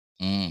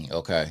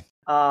 Okay.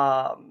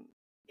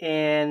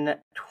 in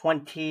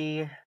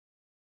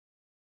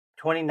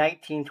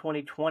 2019,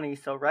 2020.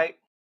 So, right,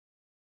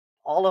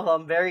 all of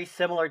them very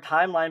similar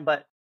timeline,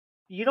 but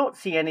you don't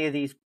see any of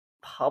these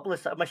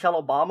publicized.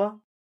 Michelle Obama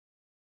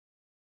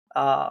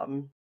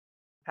um,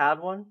 had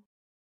one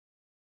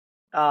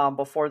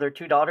before their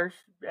two daughters,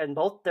 and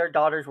both their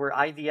daughters were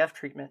IVF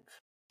treatments.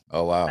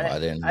 Oh wow, I didn't, I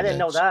didn't I know didn't that.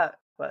 know that,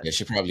 but Yeah,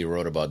 she probably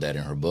wrote about that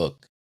in her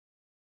book.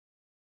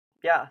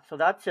 yeah, so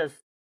that's just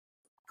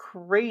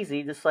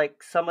crazy. Just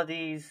like some of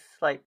these,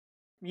 like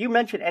you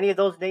mentioned any of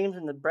those names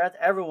in the breath,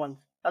 everyone.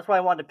 That's why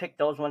I wanted to pick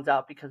those ones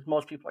out because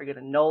most people are going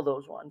to know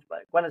those ones.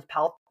 But Gwyneth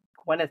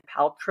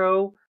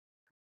Paltrow,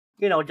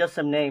 just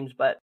some names.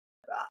 But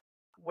uh,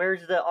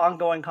 where's the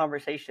ongoing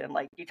conversation?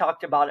 Like you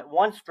talked about it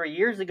once 3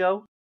 years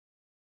ago.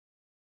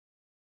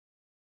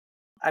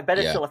 I bet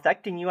it's Yeah, still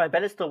affecting you. I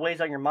bet it still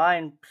weighs on your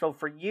mind. So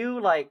for you,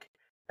 like,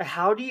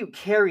 how do you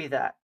carry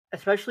that,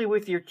 especially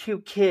with your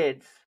two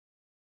kids?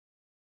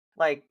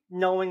 Like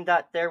knowing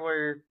that there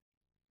were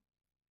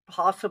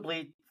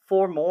possibly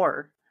four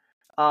more.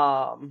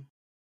 Um,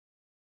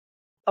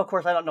 of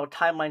course, I don't know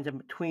timelines in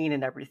between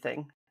and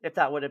everything, if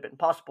that would have been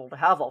possible to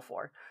have all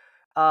four.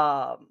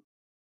 Um,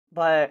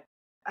 but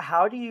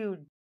how do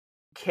you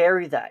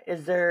carry that?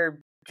 Is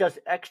there just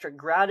extra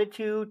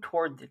gratitude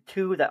toward the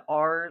two that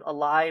are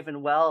alive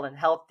and well and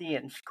healthy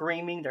and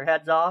screaming their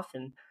heads off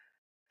and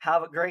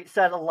have a great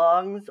set of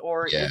lungs,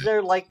 or yeah, is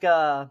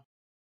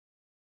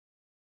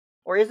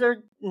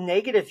there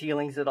negative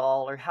feelings at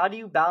all, or how do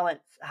you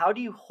balance? How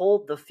do you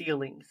hold the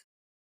feelings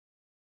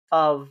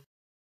of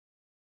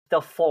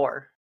the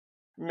four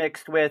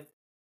mixed with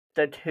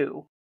the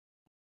two?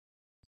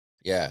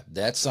 yeah.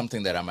 That's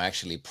something that I'm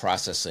actually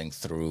processing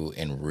through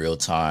in real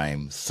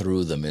time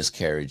through the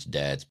Miscarriage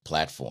Dads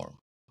platform,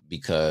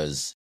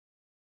 because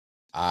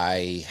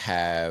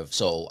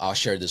so I'll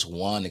share this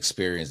one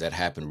experience that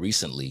happened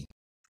recently.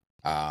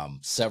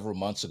 Several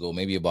months ago,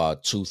 maybe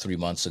about 2, 3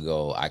 months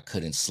ago, I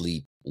couldn't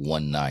sleep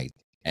one night,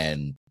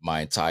 and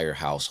my entire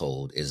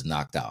household is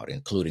knocked out,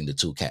 including the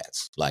two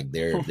cats. Like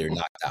they're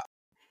knocked out,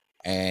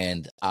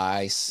 and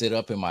I sit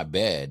up in my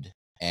bed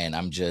and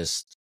I'm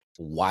just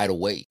wide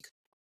awake.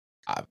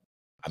 I,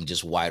 I'm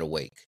just wide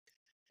awake,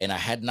 and I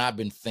had not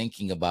been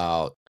thinking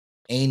about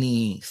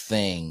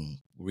anything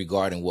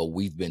regarding what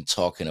we've been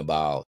talking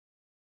about,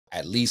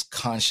 at least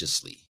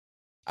consciously.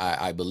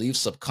 I believe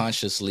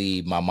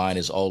subconsciously my mind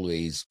is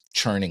always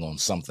churning on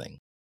something.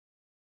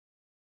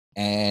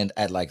 And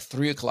at like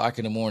 3 o'clock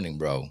in the morning,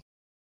 bro,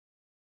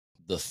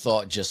 the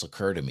thought just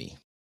occurred to me.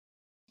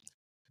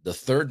 The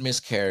third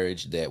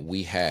miscarriage that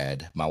we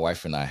had, my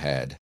wife and I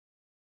had,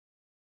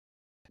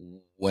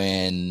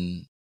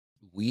 when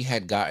we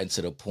had gotten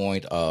to the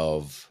point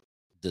of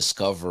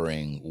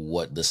discovering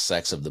what the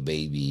sex of the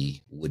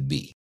baby would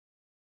be.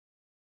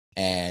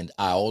 And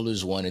I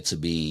always wanted to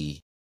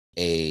be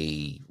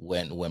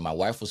when my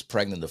wife was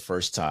pregnant the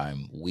first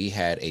time, we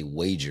had a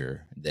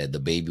wager that the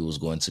baby was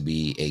going to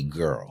be a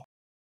girl,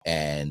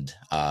 and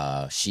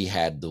she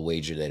had the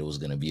wager that it was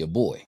going to be a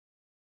boy.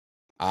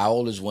 I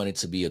always wanted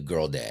to be a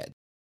girl dad.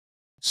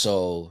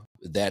 So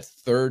that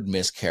third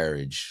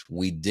miscarriage,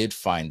 we did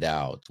find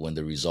out when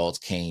the results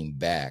came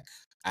back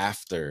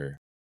after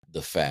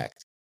the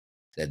fact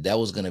that that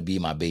was going to be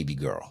my baby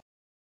girl.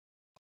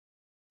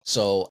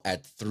 So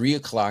at 3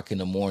 o'clock in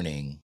the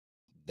morning,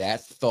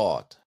 that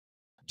thought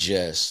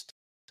just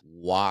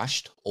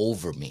washed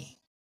over me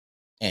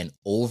and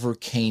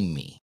overcame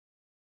me.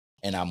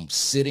 And I'm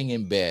sitting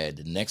in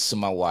bed next to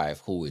my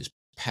wife, who is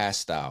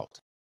passed out.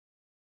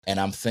 And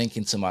I'm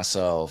thinking to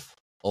myself,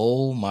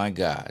 oh my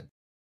God,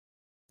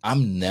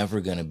 I'm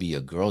never going to be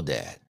a girl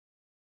dad.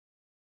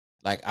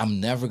 Like, I'm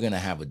never going to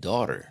have a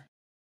daughter.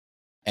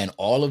 And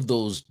all of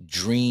those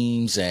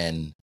dreams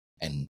and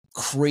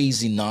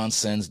crazy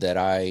nonsense that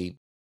I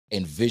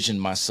envisioned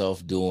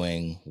myself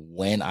doing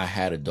when I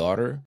had a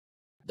daughter,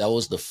 that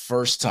was the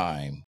first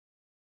time.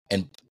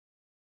 And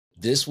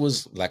this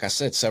was, like I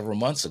said, several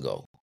months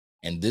ago.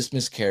 And this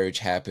miscarriage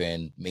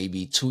happened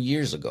maybe 2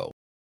 years ago.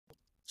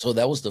 So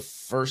that was the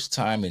first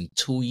time in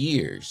 2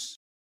 years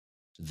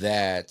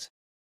that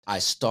I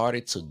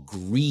started to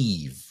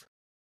grieve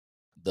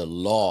the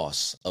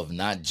loss of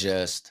not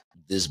just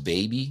this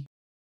baby,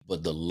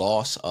 but the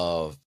loss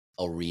of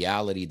a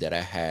reality that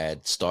I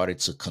had started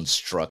to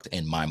construct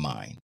in my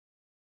mind.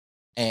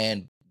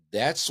 And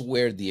that's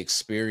where the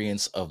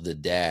experience of the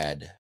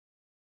dad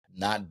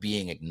not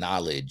being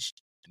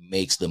acknowledged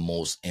makes the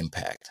most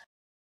impact,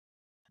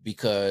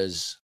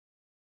 because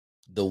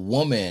the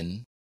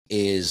woman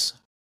is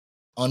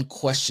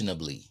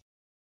unquestionably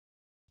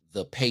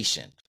the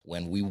patient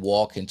when we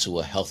walk into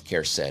a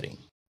healthcare setting.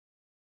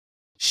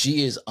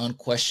 She is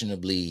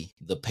unquestionably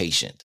the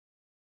patient.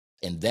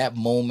 In that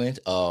moment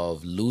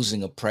of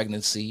losing a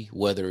pregnancy,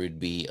 whether it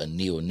be a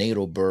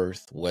neonatal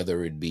birth,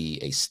 whether it be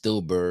a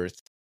stillbirth,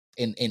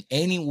 in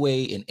any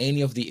way, in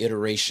any of the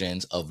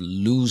iterations of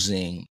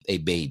losing a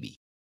baby,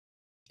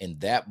 in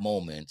that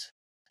moment,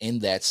 in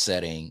that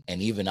setting,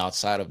 and even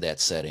outside of that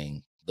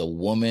setting, the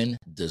woman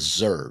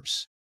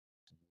deserves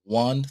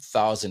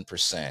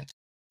 1000%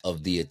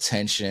 of the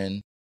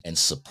attention and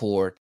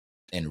support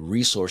and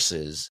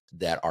resources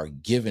that are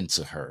given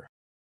to her,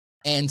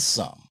 and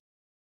some.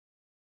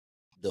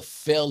 The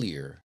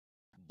failure,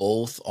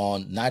 both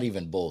on, not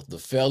even both, the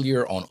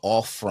failure on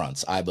all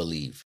fronts, I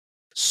believe,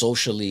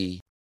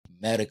 socially,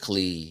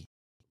 medically,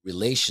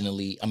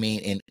 relationally, I mean,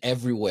 in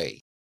every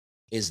way,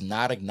 is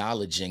not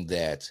acknowledging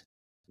that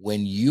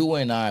when you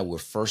and I were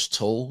first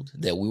told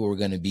that we were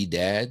going to be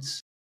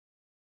dads,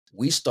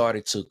 we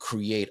started to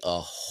create a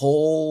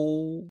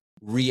whole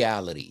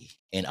reality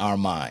in our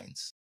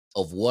minds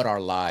of what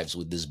our lives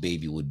with this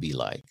baby would be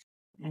like,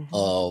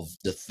 of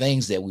the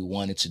things that we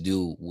wanted to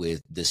do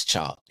with this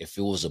child. If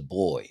it was a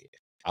boy,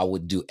 I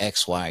would do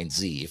X, Y, and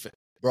Z.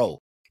 Bro,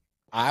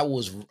 I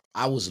was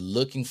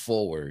looking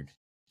forward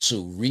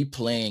to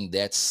replaying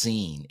that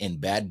scene in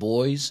Bad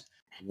Boys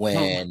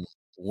when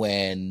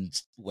when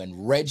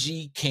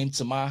Reggie came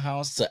to my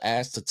house to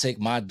ask to take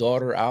my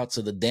daughter out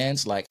to the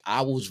dance. Like,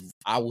 I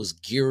was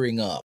gearing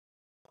up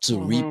to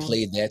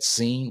replay that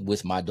scene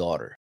with my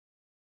daughter.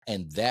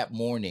 And that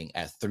morning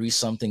at 3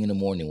 something in the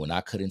morning, when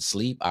I couldn't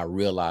sleep, I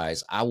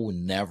realized I will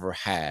never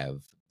have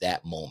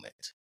that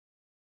moment.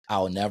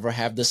 I'll never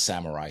have the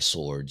samurai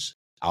swords.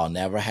 I'll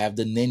never have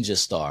the ninja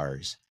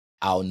stars.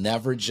 I'll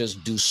never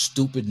just do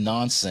stupid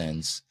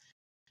nonsense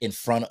in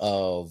front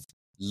of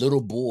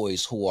little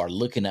boys who are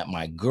looking at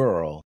my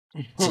girl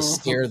to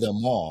scare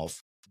them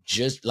off.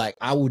 Just like,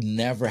 I would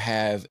never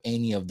have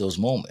any of those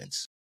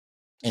moments.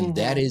 And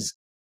that is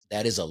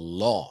a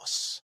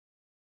loss.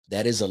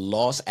 That is a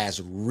loss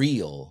as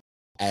real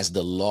as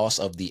the loss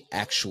of the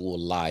actual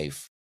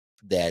life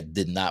that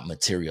did not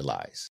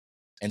materialize.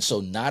 And so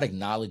not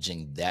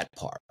acknowledging that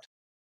part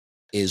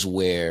is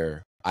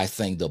where I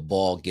think the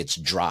ball gets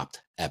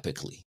dropped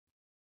epically.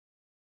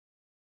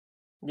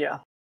 Yeah.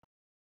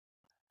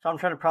 So I'm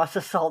trying to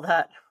process all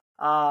that.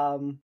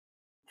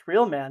 It's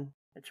real, man.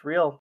 It's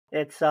real.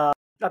 I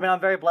mean,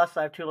 I'm very blessed.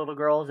 I have two little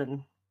girls,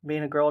 and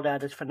being a girl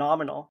dad is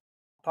phenomenal.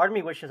 Part of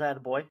me wishes I had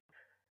a boy.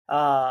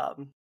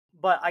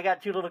 But I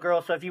got two little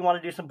girls, so if you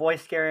want to do some boy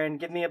scaring,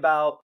 give me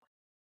about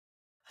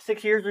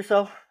 6 years or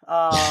so.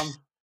 I'll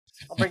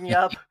bring you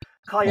up,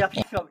 call you up.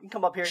 You can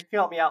come up here. You can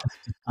help me out.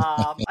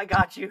 I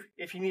got you.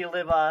 If you need to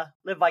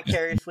live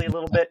vicariously a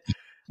little bit,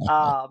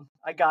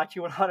 I got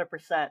you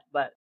 100%.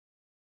 But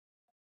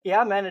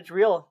yeah, man, it's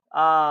real.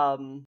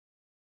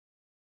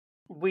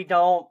 We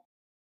don't.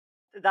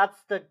 That's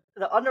the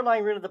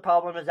underlying root of the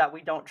problem is that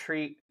we don't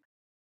treat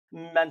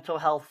mental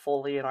health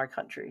fully in our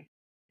country.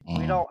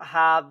 We don't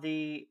have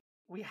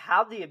we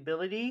have the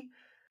ability.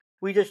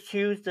 We just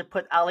choose to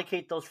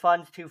allocate those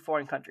funds to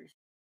foreign countries.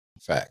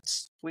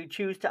 Facts. We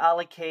choose to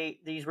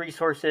allocate these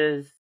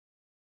resources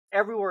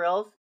everywhere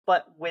else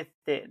but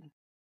within.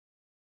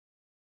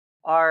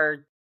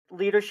 Our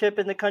leadership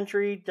in the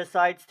country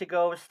decides to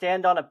go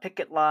stand on a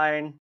picket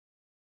line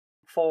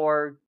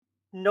for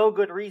no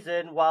good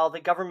reason while the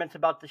government's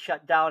about to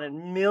shut down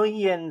and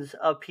millions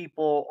of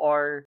people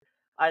are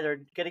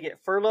either going to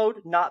get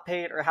furloughed, not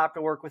paid, or have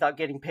to work without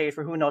getting paid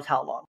for who knows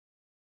how long.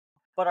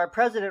 But our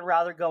president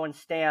rather go and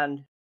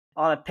stand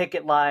on a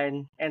picket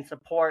line and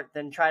support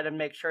than try to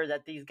make sure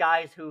that these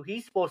guys who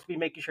he's supposed to be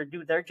making sure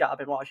do their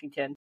job in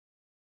Washington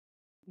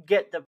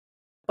get the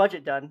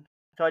budget done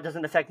so it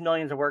doesn't affect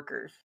millions of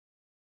workers.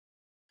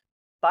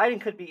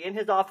 Biden could be in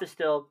his office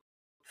still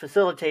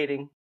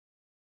facilitating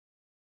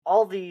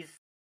all these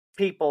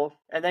people,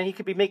 and then he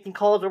could be making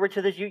calls over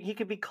to this. He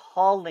could be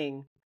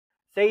calling,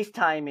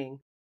 FaceTiming,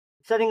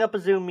 setting up a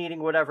Zoom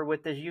meeting, whatever,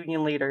 with this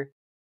union leader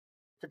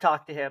to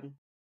talk to him.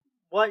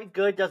 What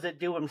good does it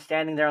do him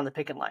standing there on the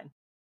picket line?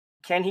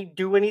 Can he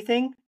do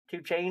anything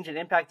to change and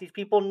impact these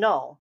people?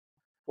 No.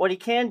 What he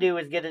can do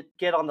is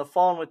get on the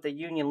phone with the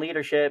union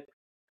leadership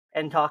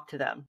and talk to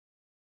them.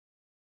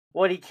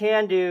 What he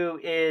can do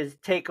is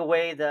take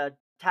away the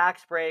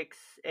tax breaks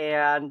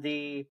and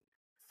the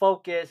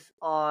focus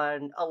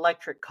on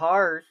electric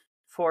cars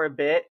for a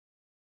bit,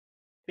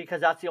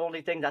 because that's the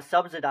only thing that's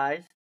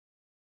subsidized,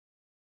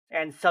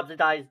 and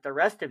subsidize the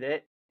rest of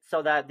it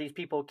so that these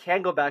people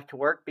can go back to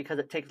work, because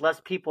it takes less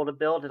people to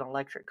build an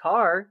electric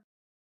car,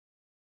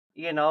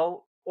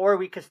 or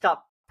we could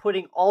stop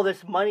putting all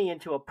this money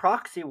into a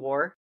proxy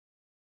war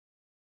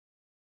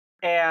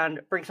and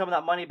bring some of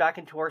that money back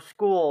into our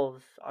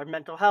schools, our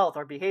mental health,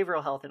 our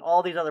behavioral health, and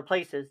all these other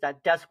places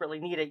that desperately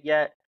need it.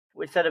 Yet,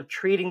 instead of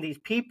treating these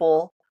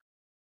people,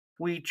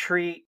 we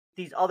treat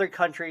these other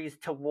countries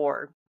to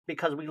war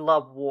because we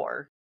love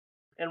war,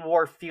 and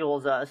war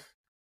fuels us.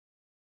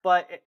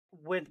 But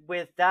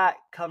with that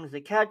comes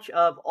the catch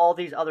of all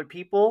these other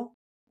people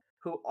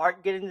who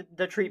aren't getting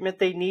the treatment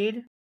they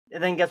need,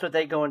 and then guess what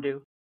they go and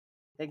do?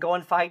 They go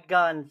and fight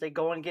guns. They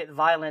go and get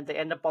violent. They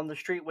end up on the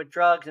street with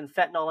drugs and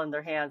fentanyl in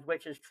their hands,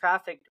 which is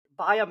trafficked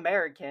by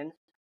Americans.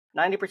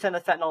 90%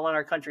 of fentanyl in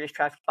our country is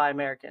trafficked by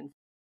Americans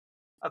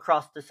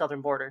across the southern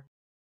border.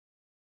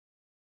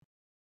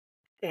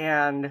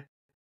 And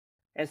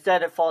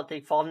instead, they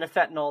fall into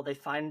fentanyl. They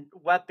find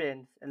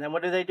weapons. And then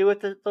what do they do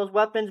with those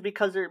weapons?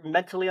 Because they're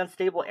mentally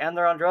unstable and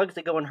they're on drugs,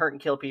 they go and hurt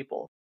and kill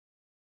people.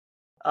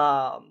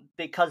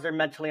 Because they're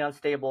mentally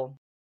unstable.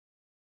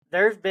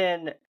 There's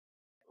been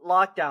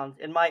lockdowns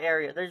in my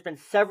area. There's been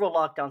several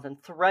lockdowns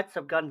and threats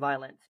of gun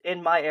violence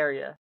in my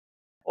area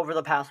over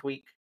the past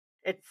week.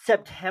 It's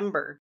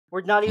September.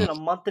 We're not even a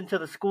month into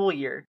the school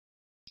year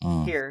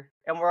here,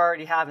 and we're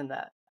already having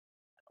that.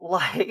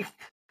 Like,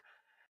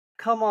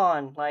 come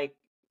on. Like,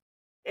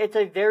 it's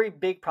a very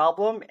big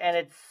problem, and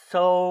it's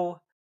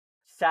so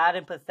sad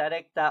and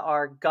pathetic that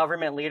our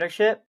government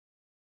leadership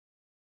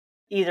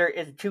either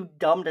is too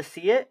dumb to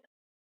see it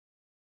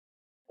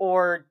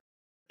or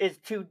is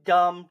too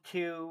dumb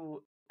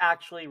to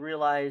actually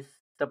realize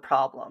the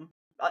problem.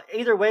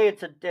 Either way,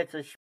 it's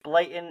a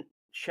blatant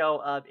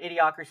show of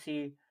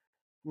idiocracy,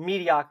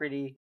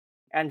 mediocrity,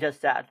 and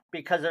just sad,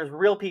 because there's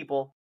real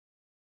people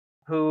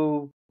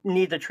who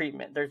need the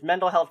treatment. There's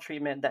mental health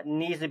treatment that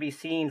needs to be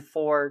seen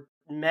for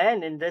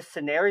men in this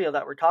scenario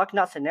that we're talking,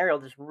 not scenario,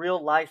 this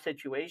real life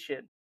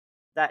situation,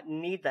 that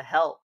need the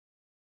help.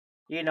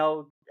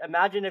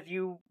 Imagine if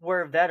you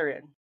were a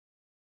veteran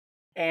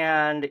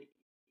and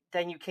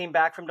then you came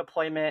back from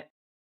deployment,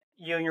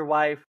 you and your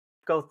wife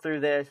go through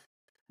this.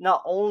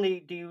 Not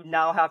only do you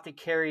now have to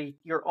carry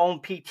your own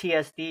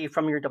PTSD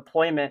from your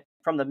deployment,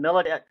 from the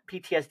military,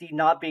 PTSD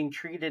not being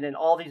treated, and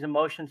all these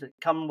emotions that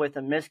come with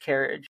a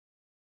miscarriage.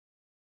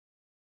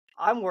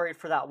 I'm worried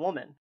for that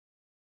woman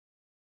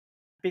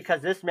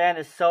because this man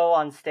is so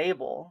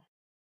unstable.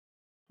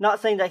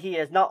 Not saying that he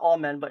is, not all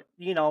men, but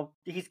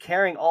he's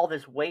carrying all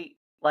this weight.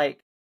 Like,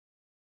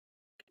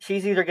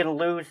 she's gonna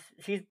lose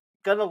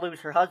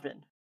her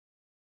husband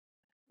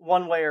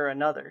one way or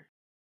another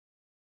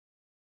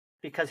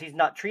because he's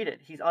not treated.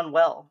 He's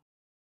unwell.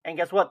 And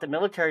guess what? The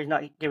military is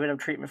not giving him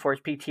treatment for his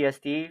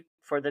PTSD,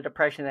 for the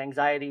depression and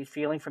anxiety he's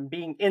feeling from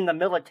being in the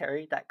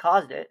military that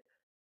caused it,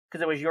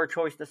 because it was your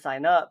choice to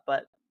sign up,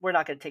 but we're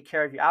not going to take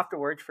care of you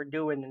afterwards for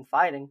doing and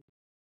fighting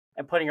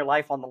and putting your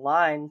life on the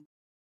line.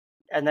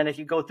 And then if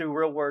you go through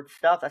real world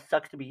stuff, that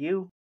sucks to be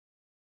you,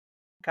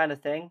 kind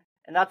of thing.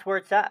 And that's where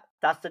it's at.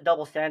 That's the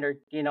double standard,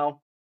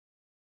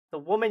 The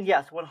woman,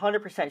 yes,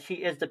 100%, she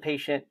is the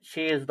patient.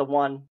 She is the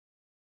one.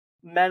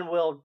 Men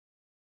will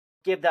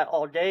give that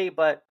all day,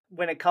 but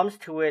when it comes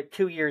to it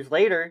 2 years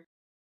later,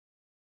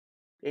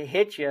 it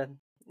hits you.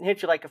 It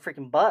hits you like a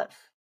freaking bus.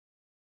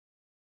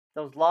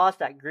 Those loss,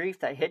 that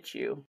grief that hits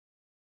you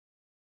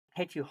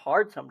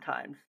hard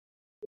sometimes.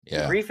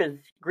 Yeah. Grief is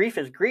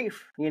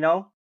grief,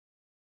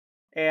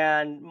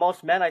 And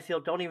most men, I feel,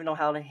 don't even know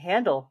how to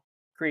handle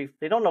grief.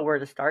 They don't know where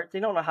to start. They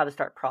don't know how to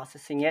start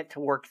processing it, to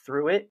work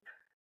through it.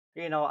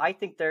 I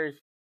think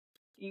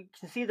you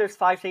can see there's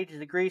 5 stages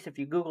of grief if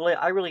you Google it.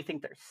 I really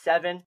think there's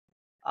 7.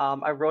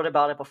 I wrote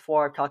about it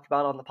before. I've talked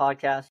about it on the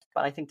podcast,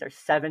 but I think there's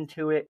 7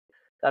 to it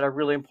that are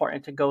really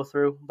important to go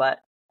through.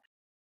 But,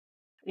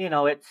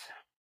 it's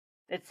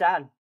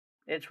sad.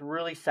 It's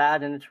really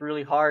sad, and it's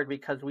really hard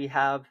because we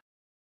have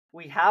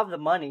the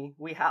money,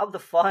 we have the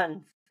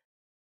funds.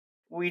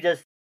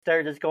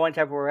 They're just going to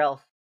everywhere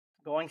else.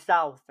 Going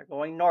south, they're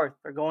going north,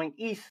 they're going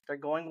east, they're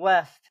going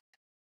west,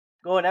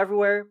 going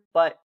everywhere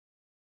but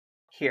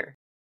here,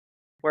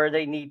 where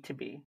they need to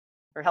be.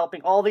 They're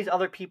helping all these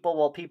other people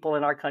while people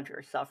in our country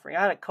are suffering.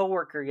 I had a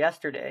coworker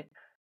yesterday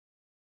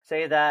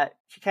say that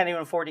she can't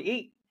even afford to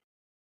eat.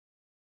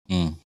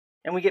 And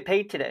we get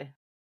paid today.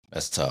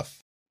 That's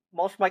tough.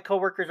 most of my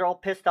coworkers are all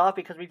pissed off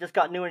because we just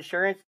got new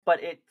insurance,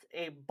 but it's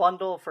a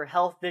bundle for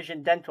health,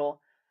 vision,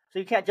 dental. So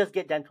you can't just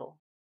get dental.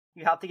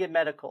 You have to get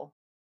medical.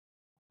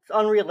 It's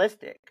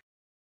unrealistic.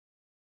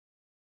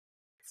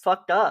 It's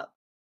fucked up.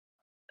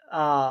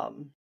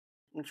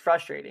 It's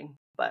frustrating,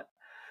 but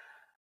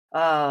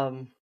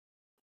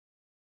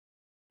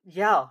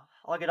yeah,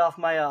 I'll get off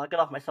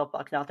my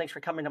soapbox now. Thanks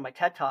for coming to my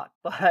TED Talk.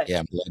 But Yeah,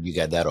 I'm glad you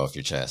got that off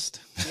your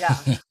chest. yeah,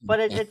 but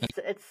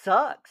it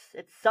sucks.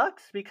 It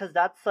sucks because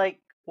that's like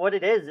what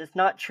it is. It's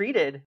not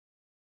treated.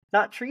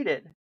 Not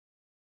treated.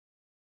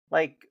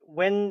 Like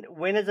when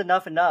is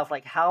enough enough?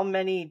 Like how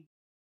many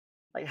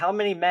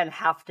men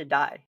have to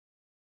die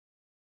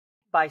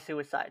by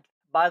suicide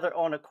by their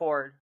own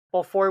accord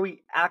before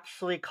we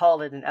actually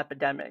call it an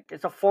epidemic?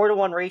 It's a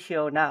 4-to-1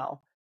 ratio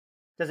now.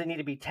 Does it need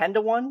to be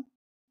 10-to-1,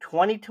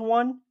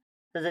 20-to-1?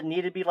 Does it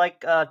need to be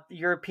like a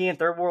European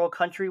third world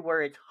country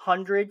where it's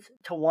hundreds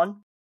to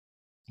one?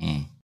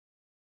 Mm.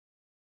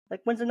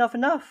 Like when's enough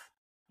enough?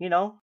 You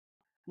know,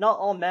 not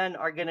all men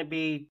are going to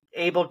be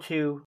able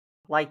to,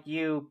 like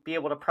you, be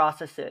able to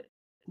process it,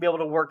 be able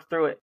to work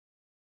through it,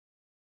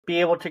 be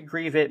able to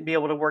grieve it, be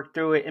able to work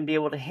through it, and be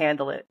able to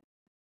handle it.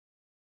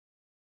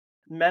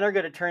 Men are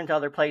going to turn to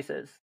other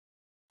places.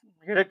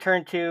 They're going to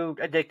turn to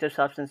addictive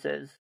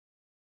substances.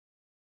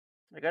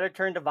 They're going to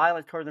turn to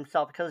violence toward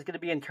themselves because it's going to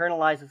be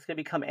internalized. It's going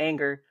to become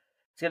anger.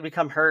 It's going to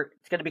become hurt.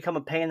 It's going to become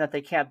a pain that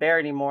they can't bear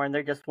anymore, and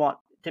they just want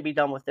to be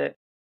done with it.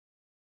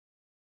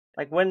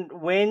 Like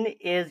when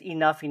is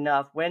enough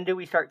enough? When do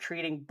we start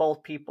treating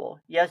both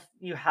people? Yes,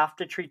 you have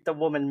to treat the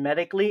woman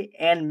medically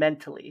and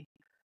mentally.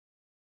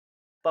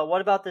 But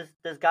what about this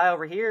guy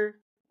over here?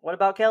 What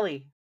about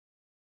Kelly?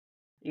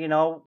 You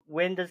know,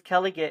 when does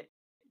Kelly get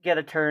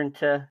a turn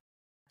to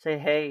say,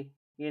 "Hey,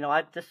 you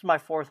know, this is my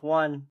fourth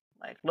one.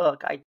 Like,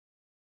 look,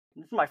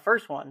 this is my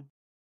first one.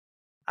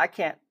 I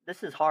can't.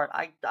 This is hard.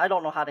 I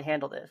don't know how to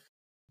handle this.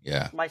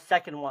 Yeah. My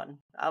second one.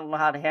 I don't know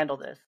how to handle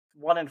this.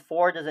 1 in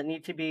 4. Does it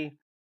need to be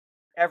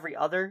every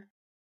other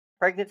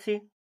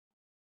pregnancy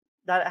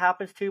that it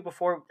happens to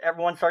before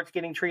everyone starts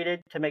getting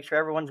treated to make sure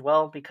everyone's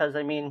well? Because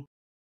I mean,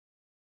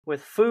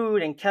 with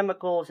food and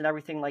chemicals and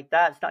everything like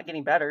that, it's not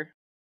getting better.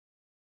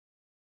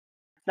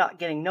 It's not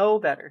getting no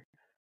better.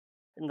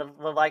 And the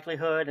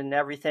likelihood and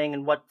everything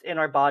and what's in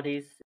our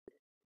bodies,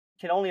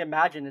 can only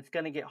imagine it's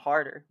going to get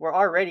harder. We're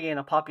already in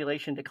a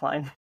population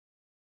decline.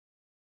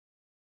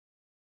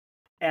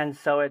 And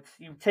so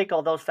you take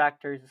all those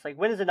factors. It's like,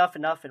 when is enough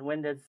enough, and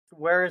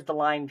where is the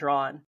line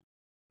drawn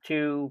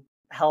to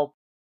help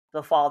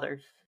the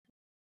fathers?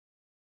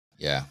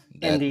 Yeah,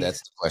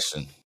 that's the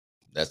question.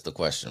 That's the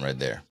question right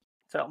there.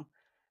 So,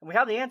 and we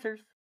have the answers.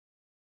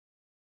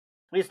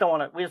 We just don't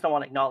want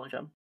to acknowledge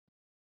them.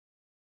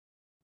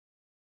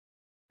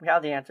 We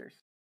have the answers.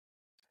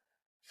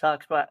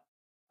 Sucks, but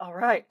all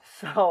right.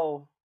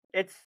 So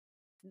it's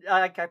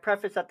like I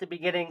prefaced at the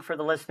beginning for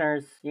the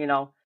listeners. You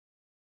know,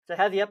 it's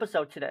a heavy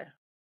episode today.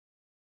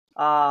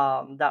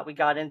 That we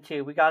got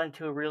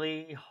into a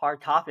really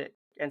hard topic,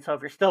 and so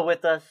if you're still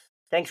with us,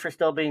 thanks for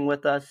still being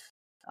with us.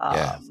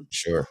 Yeah,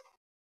 sure.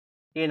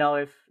 You know,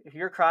 if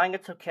you're crying,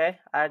 it's okay.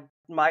 I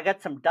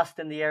got some dust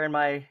in the air in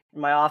my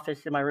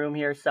office, in my room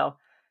here, so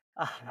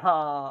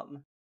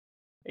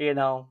you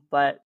know.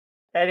 But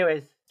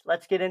anyways,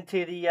 let's get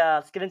into the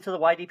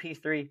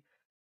YDP3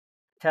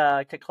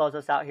 to close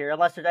us out here.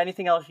 Unless there's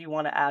anything else you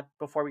want to add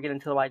before we get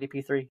into the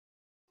YDP3.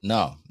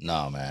 No,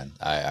 man.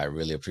 I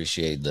really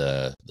appreciate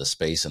the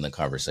space and the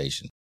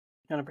conversation.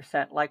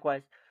 100%.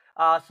 Likewise.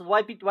 So the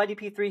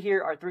YDP3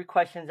 here are 3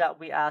 questions that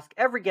we ask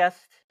every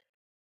guest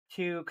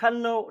to kind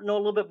of know a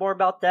little bit more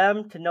about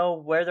them, to know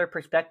where their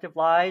perspective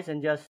lies,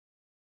 and just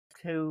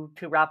to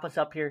wrap us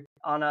up here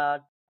on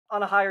a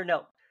higher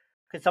note.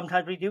 Because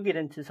sometimes we do get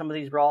into some of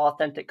these raw,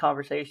 authentic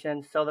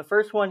conversations. So the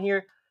first one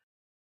here,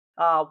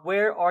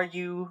 where are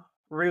you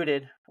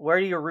rooted? Where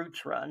do your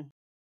roots run?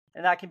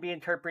 And that can be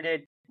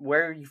interpreted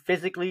where are you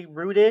physically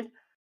rooted,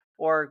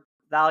 or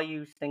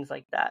values, things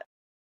like that.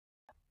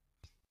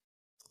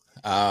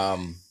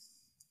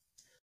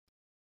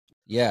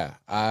 Yeah,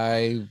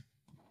 I'm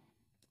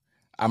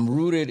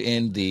rooted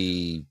in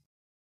the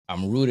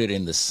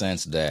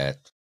sense that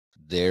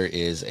there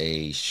is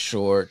a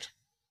short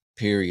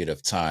period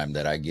of time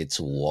that I get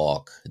to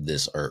walk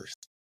this earth,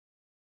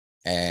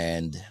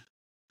 and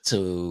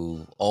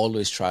to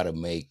always try to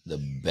make the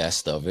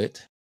best of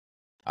it.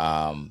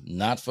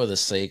 Not for the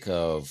sake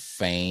of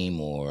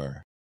fame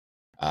or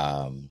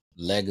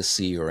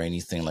legacy or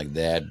anything like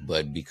that,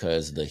 but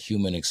because the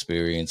human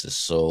experience is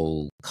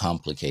so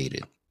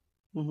complicated.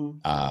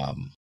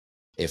 Mm-hmm.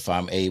 If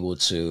I'm able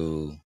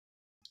to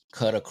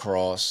cut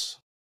across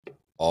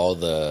all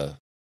the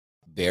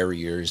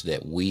barriers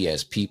that we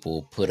as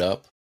people put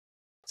up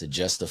to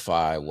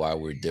justify why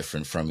we're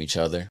different from each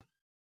other,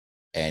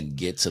 and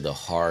get to the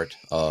heart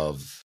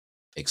of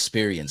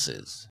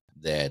experiences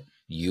that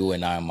you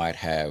and I might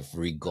have,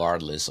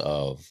 regardless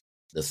of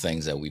the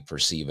things that we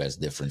perceive as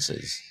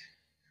differences,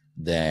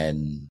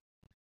 then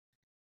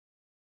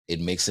it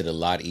makes it a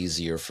lot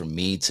easier for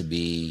me to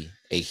be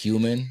a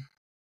human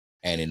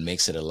and it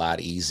makes it a lot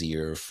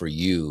easier for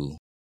you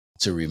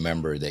to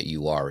remember that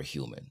you are a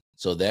human.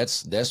 So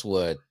that's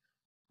where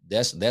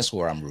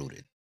I'm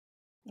rooted.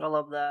 I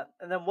love that.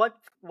 And then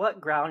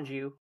what grounds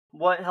you?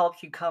 What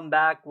helps you come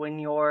back when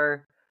you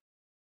are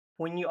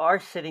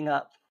sitting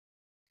up?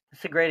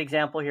 It's a great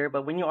example here,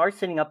 but when you are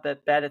sitting up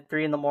at bed at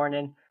 3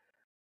 a.m,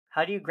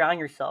 how do you ground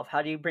yourself?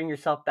 How do you bring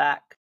yourself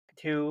back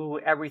to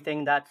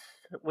everything that's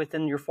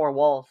within your four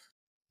walls?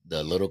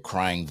 The little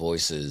crying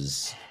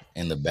voices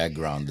in the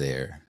background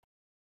there,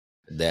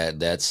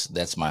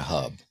 that's my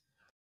hub.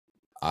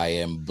 I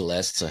am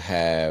blessed to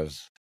have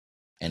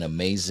an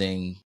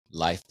amazing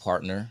life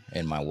partner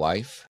in my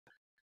wife,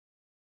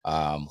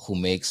 who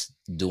makes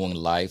doing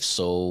life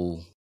so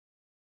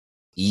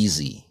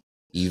easy,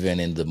 even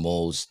in the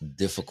most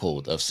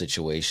difficult of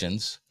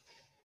situations.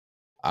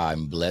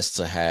 I'm blessed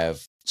to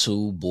have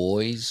two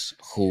boys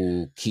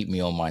who keep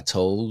me on my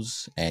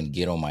toes and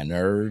get on my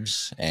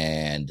nerves,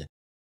 and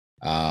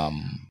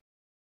um,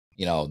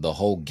 the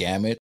whole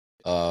gamut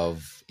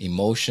of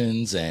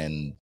emotions.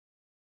 And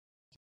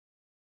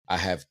I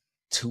have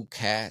two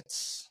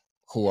cats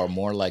who are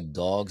more like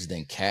dogs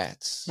than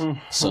cats.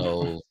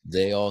 So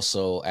they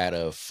also add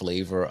a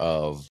flavor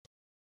of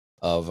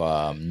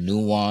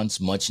nuance,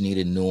 much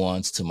needed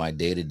nuance to my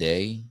day to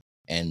day.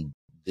 And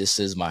this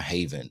is my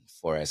haven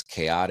for as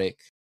chaotic,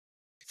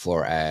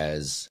 for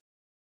as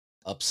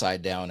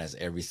upside down as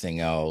everything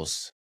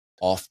else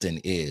often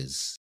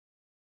is.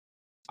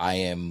 I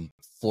am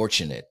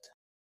fortunate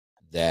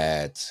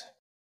that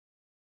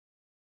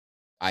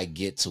I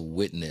get to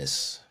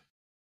witness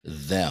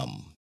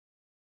them.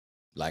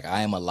 Like,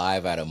 I am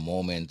alive at a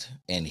moment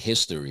in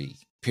history,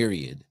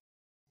 period,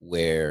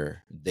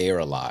 where they're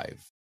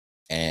alive,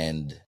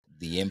 and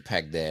the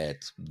impact that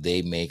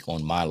they make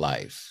on my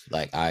life.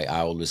 Like, I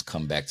always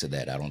come back to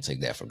that. I don't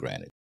take that for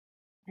granted.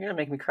 You're gonna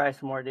make me cry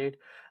some more, dude.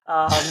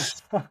 But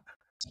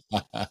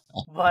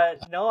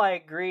no, I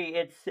agree.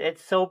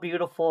 It's so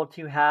beautiful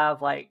to have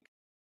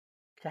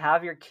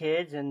your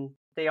kids, and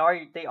they are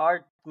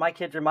my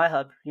kids are my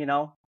hub.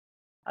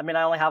 I mean,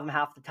 I only have them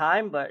half the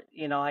time, but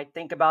I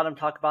think about them,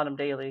 talk about them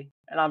daily,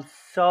 and I'm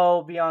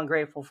so beyond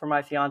grateful for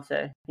my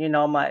fiance.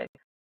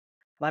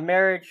 My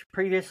marriage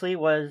previously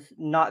was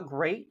not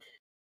great.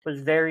 Was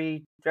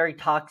very very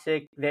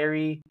toxic.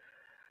 Very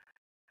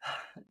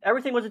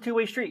everything was a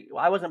two-way street.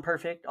 I wasn't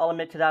perfect. I'll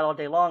admit to that all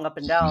day long, up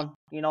and down.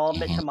 I'll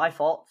admit to my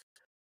faults.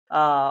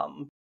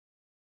 Um,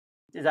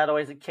 is that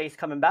always the case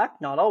coming back?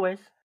 Not always.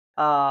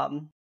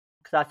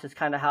 Because that's just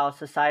kind of how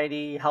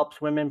society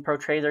helps women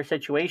portray their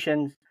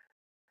situations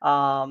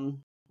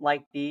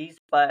like these.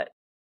 But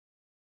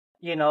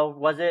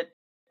was it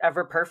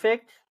ever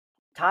perfect?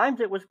 Times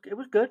it was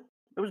good.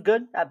 It was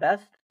good at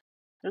best.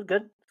 It was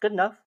good. It's good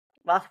enough.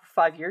 Last for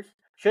 5 years.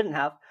 Shouldn't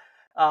have.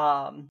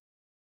 Um,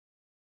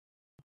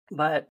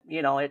 but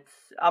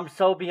I'm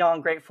so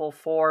beyond grateful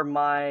for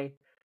my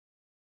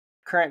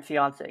current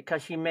fiance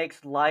because she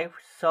makes life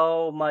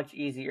so much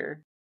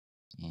easier.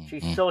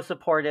 She's Mm-hmm. so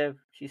supportive.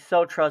 She's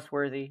so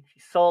trustworthy.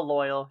 She's so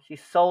loyal.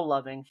 She's so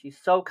loving. She's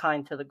so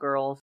kind to the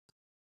girls.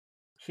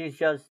 She's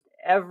just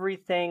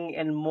everything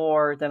and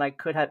more than I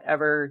could have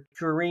ever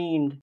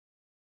dreamed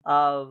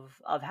of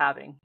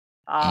having.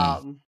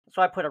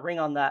 So I put a ring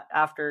on that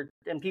after,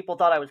 and people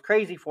thought I was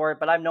crazy for it,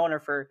 but I've known her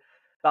for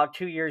about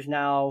 2 years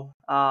now.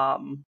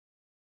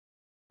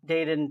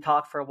 Dated and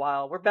talked for a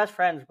while. We're best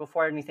friends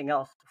before anything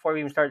else, before we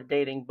even started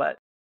dating. But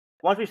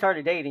once we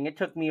started dating, it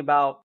took me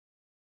about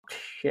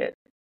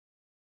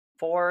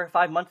 4 or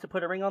 5 months to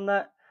put a ring on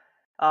that.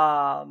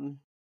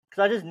 Because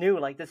I just knew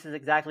like this is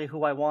exactly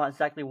who I want,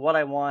 exactly what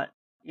I want.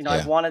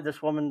 I've wanted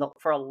this woman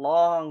for a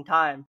long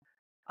time.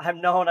 I've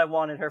known I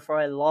wanted her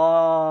for a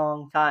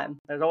long time.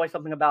 There's always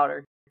something about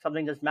her,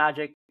 something just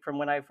magic from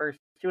when I first.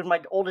 She was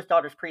my oldest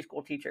daughter's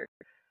preschool teacher,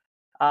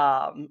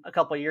 a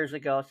couple of years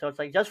ago. So it's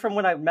like just from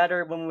when I met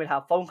her, when we would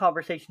have phone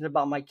conversations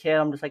about my kid,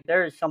 I'm just like,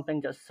 there is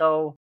something just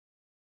so.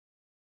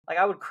 Like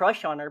I would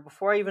crush on her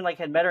before I even like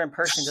had met her in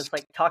person. Just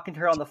like talking to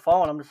her on the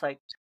phone, I'm just like,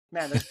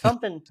 man, there's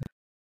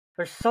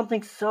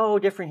something so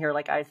different here.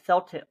 Like I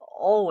felt it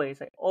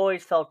always. I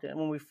always felt it. And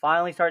when we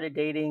finally started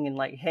dating and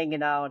like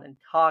hanging out and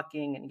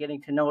talking and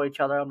getting to know each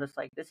other, I'm just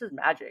like, this is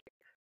magic.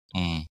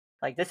 Mm.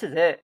 Like this is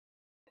it.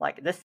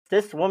 Like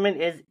this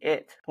woman is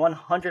it.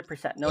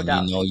 100%, no When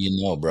doubt.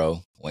 you know, bro.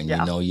 When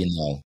Yeah, you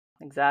know.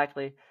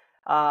 exactly.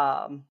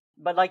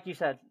 But like you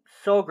said,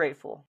 so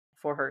grateful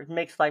for her. It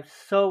makes life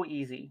so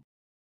easy.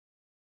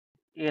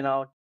 You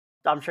know,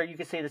 I'm sure you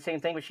could say the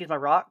same thing, but she's my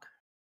rock.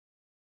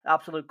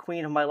 Absolute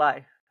queen of my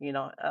life.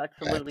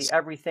 Absolutely Facts.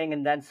 everything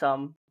and then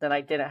some that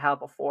I didn't have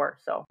before.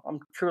 So I'm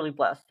truly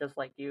blessed, just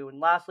like you. And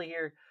lastly,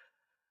 here,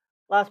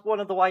 last one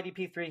of the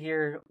YDP3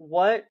 here.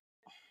 What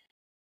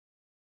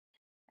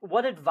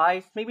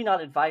advice? Maybe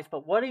not advice,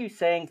 but what are you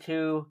saying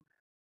to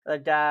a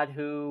dad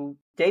who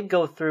did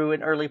go through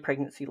an early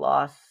pregnancy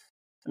loss,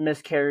 a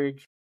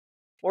miscarriage,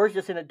 or is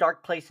just in a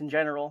dark place in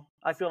general?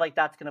 I feel like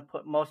that's going to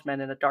put most men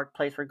in a dark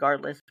place,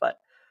 regardless. But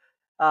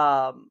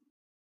um,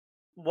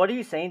 what are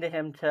you saying to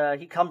him?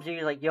 He comes to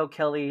you like, "Yo,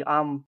 Kelly,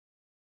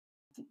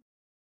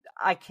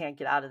 I can't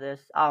get out of this.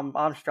 I'm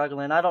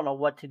struggling. I don't know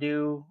what to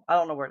do. I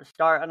don't know where to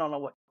start. I don't know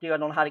what to do. I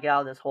don't know how to get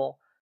out of this hole.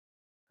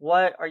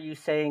 What are you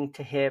saying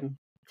to him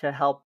to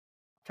help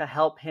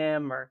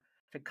him, or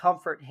to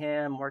comfort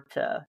him, or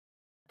to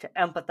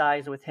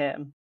empathize with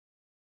him?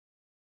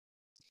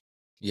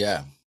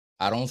 Yeah.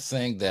 I don't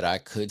think that I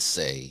could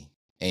say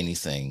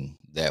anything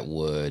that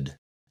would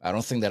I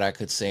don't think that I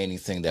could say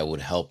anything that would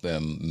help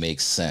him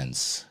make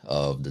sense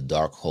of the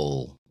dark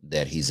hole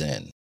that he's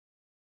in.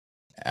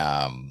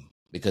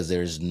 Because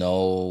there's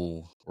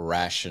no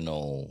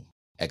rational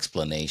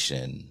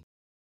explanation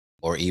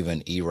or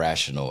even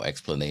irrational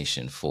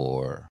explanation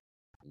for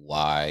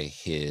why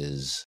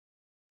his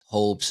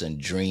hopes and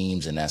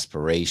dreams and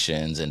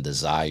aspirations and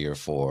desire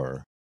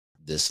for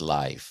this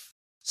life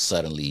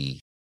suddenly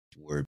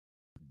were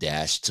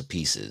dashed to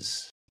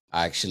pieces.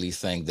 I actually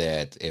think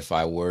that if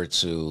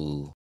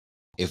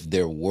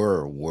there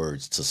were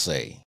words to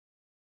say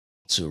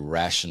to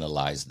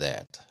rationalize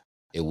that,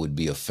 it would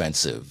be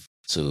offensive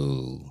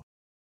to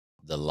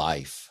the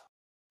life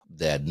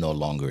that no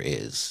longer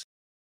is.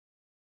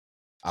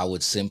 I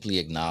would simply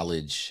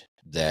acknowledge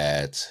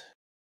that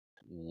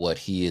what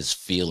he is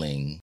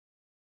feeling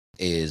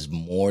is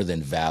more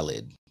than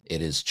valid.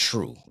 It is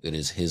true. It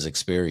is his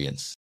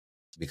experience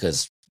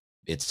because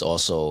it's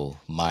also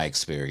my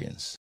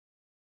experience.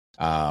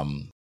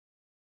 Um,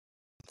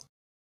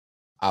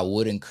 I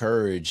would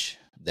encourage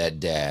that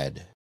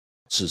dad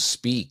to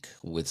speak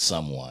with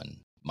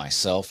someone,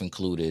 myself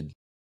included,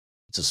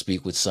 to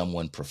speak with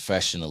someone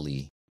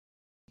professionally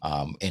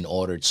in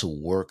order to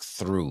work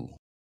through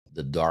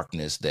the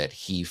darkness that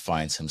he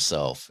finds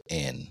himself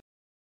in.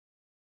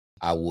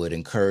 I would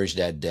encourage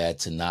that dad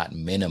to not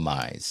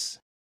minimize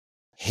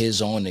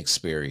his own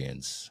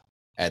experience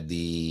at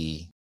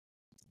the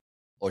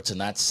or to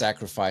not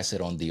sacrifice it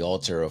on the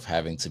altar of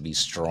having to be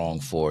strong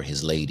for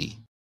his lady.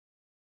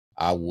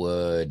 I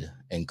would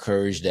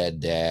encourage that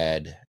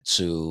dad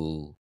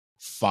to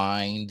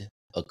find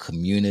a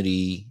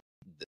community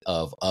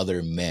of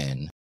other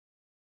men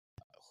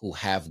who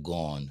have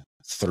gone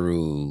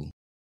through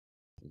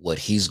what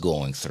he's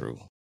going through.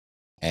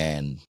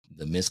 And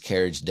the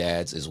Miscarriage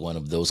Dads is one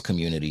of those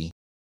community.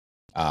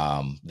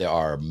 There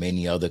are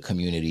many other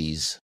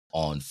communities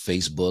on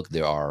Facebook.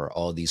 There are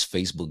all these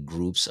Facebook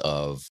groups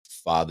of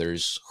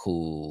fathers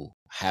who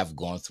have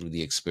gone through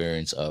the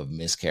experience of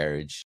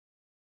miscarriage,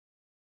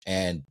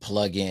 and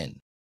plug in,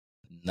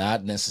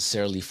 not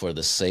necessarily for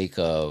the sake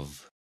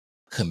of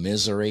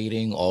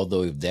commiserating,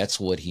 although if that's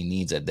what he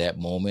needs at that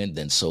moment,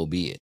 then so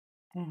be it.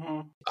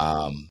 Mm-hmm.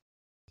 Um,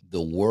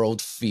 the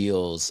world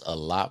feels a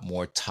lot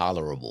more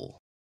tolerable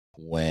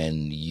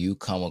when you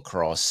come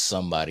across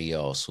somebody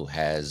else who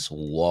has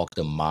walked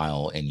a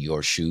mile in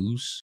your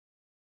shoes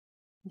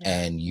Yeah.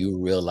 and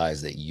you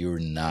realize that you're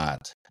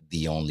not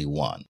the only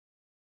one.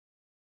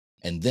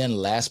 And then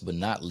last but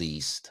not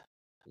least,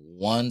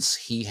 once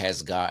he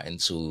has gotten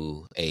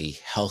to a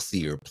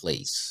healthier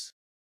place,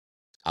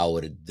 I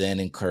would then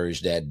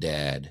encourage that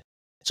dad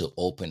to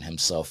open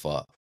himself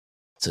up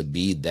to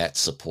be that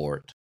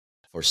support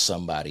for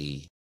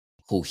somebody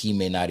who he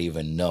may not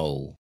even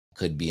know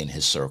could be in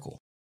his circle.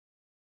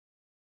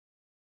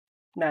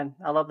 Man,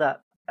 I love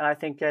that. And I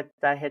think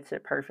that hits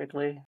it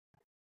perfectly.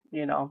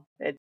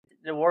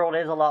 The world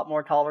is a lot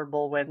more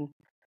tolerable when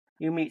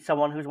you meet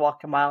someone who's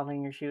walked a mile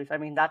in your shoes. I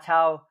mean, that's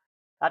how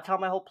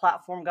my whole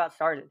platform got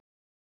started.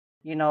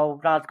 When I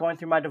was going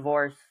through my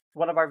divorce,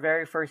 one of our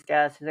very first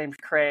guests, his name's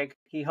Craig.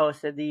 He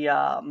hosted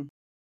the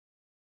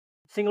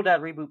Single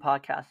Dad Reboot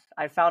podcast.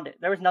 I found it.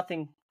 There was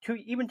nothing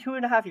even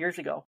 2.5 years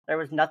ago. There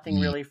was nothing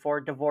Mm, really for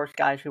divorced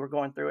guys who were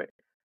going through it.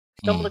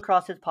 Stumbled mm,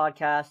 across his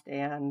podcast,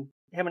 and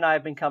him and I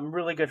have become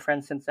really good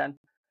friends since then.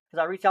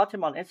 Because I reached out to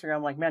him on Instagram,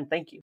 I'm like, man,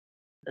 thank you.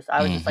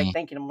 I was just like mhm.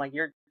 thanking him, like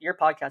your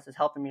podcast is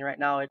helping me right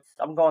now.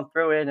 I'm going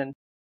through it, and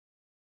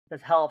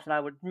this helps. And I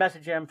would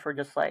message him for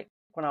just like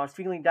when I was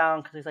feeling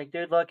down, because he's like,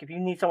 dude, look, if you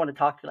need someone to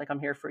talk to, like, I'm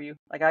here for you.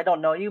 Like, I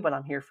don't know you, but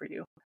I'm here for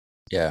you.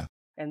 Yeah,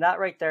 And that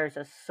right there is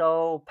just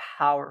so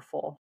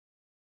powerful,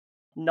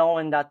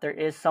 knowing that there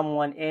is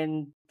someone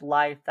in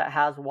life that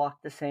has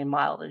walked the same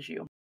mile as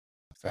you.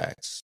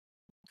 facts.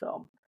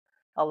 So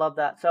I love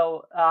that.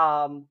 So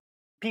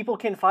people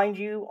can find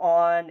you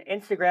on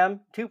Instagram,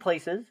 two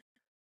places,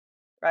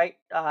 right?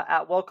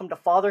 At Welcome to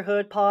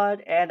Fatherhood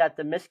Pod and at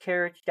the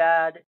Miscarriage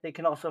Dad. They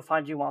can also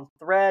find you on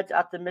Threads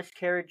at the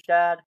Miscarriage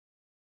Dad.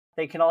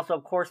 They can also,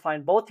 of course,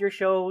 find both your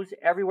shows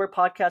everywhere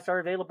podcasts are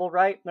available,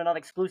 right? They're not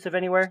exclusive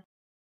anywhere.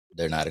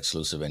 They're not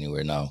exclusive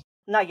anywhere. No.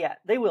 Not yet.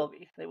 They will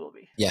be. They will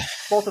be. Yeah.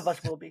 Both of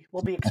us will be.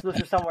 We'll be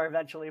exclusive somewhere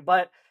eventually.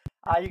 But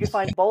you can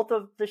find both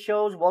of the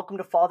shows, Welcome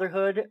to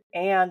Fatherhood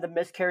and The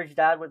Miscarriage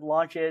Dad, with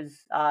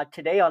launches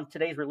today on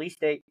today's release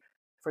date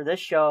for this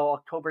show,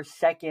 October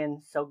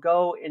 2nd. So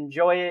go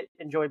enjoy it.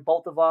 Enjoy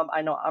both of them.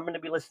 I know I'm going to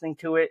be listening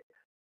to it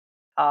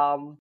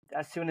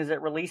as soon as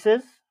it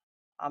releases.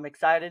 I'm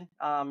excited.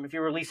 If you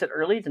release it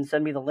early, then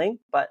send me the link.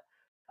 But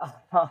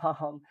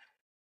um,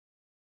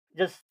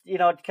 just,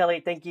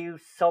 Kelly, thank you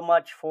so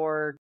much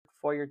for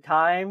your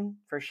time,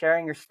 for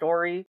sharing your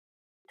story,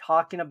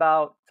 talking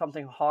about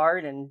something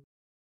hard, and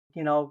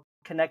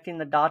connecting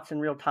the dots in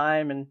real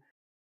time and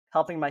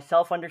helping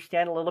myself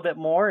understand a little bit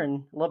more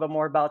and a little bit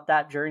more about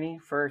that journey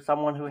for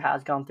someone who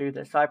has gone through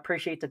this. So I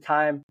appreciate the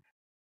time.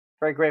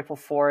 Very grateful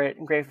for it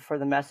and grateful for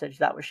the message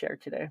that was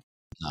shared today.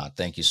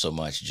 Thank you so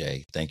much,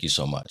 Jay. Thank you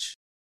so much.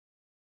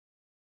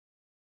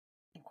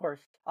 Of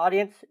course.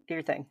 Audience, do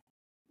your thing.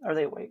 Are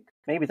they awake?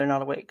 Maybe they're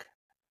not awake.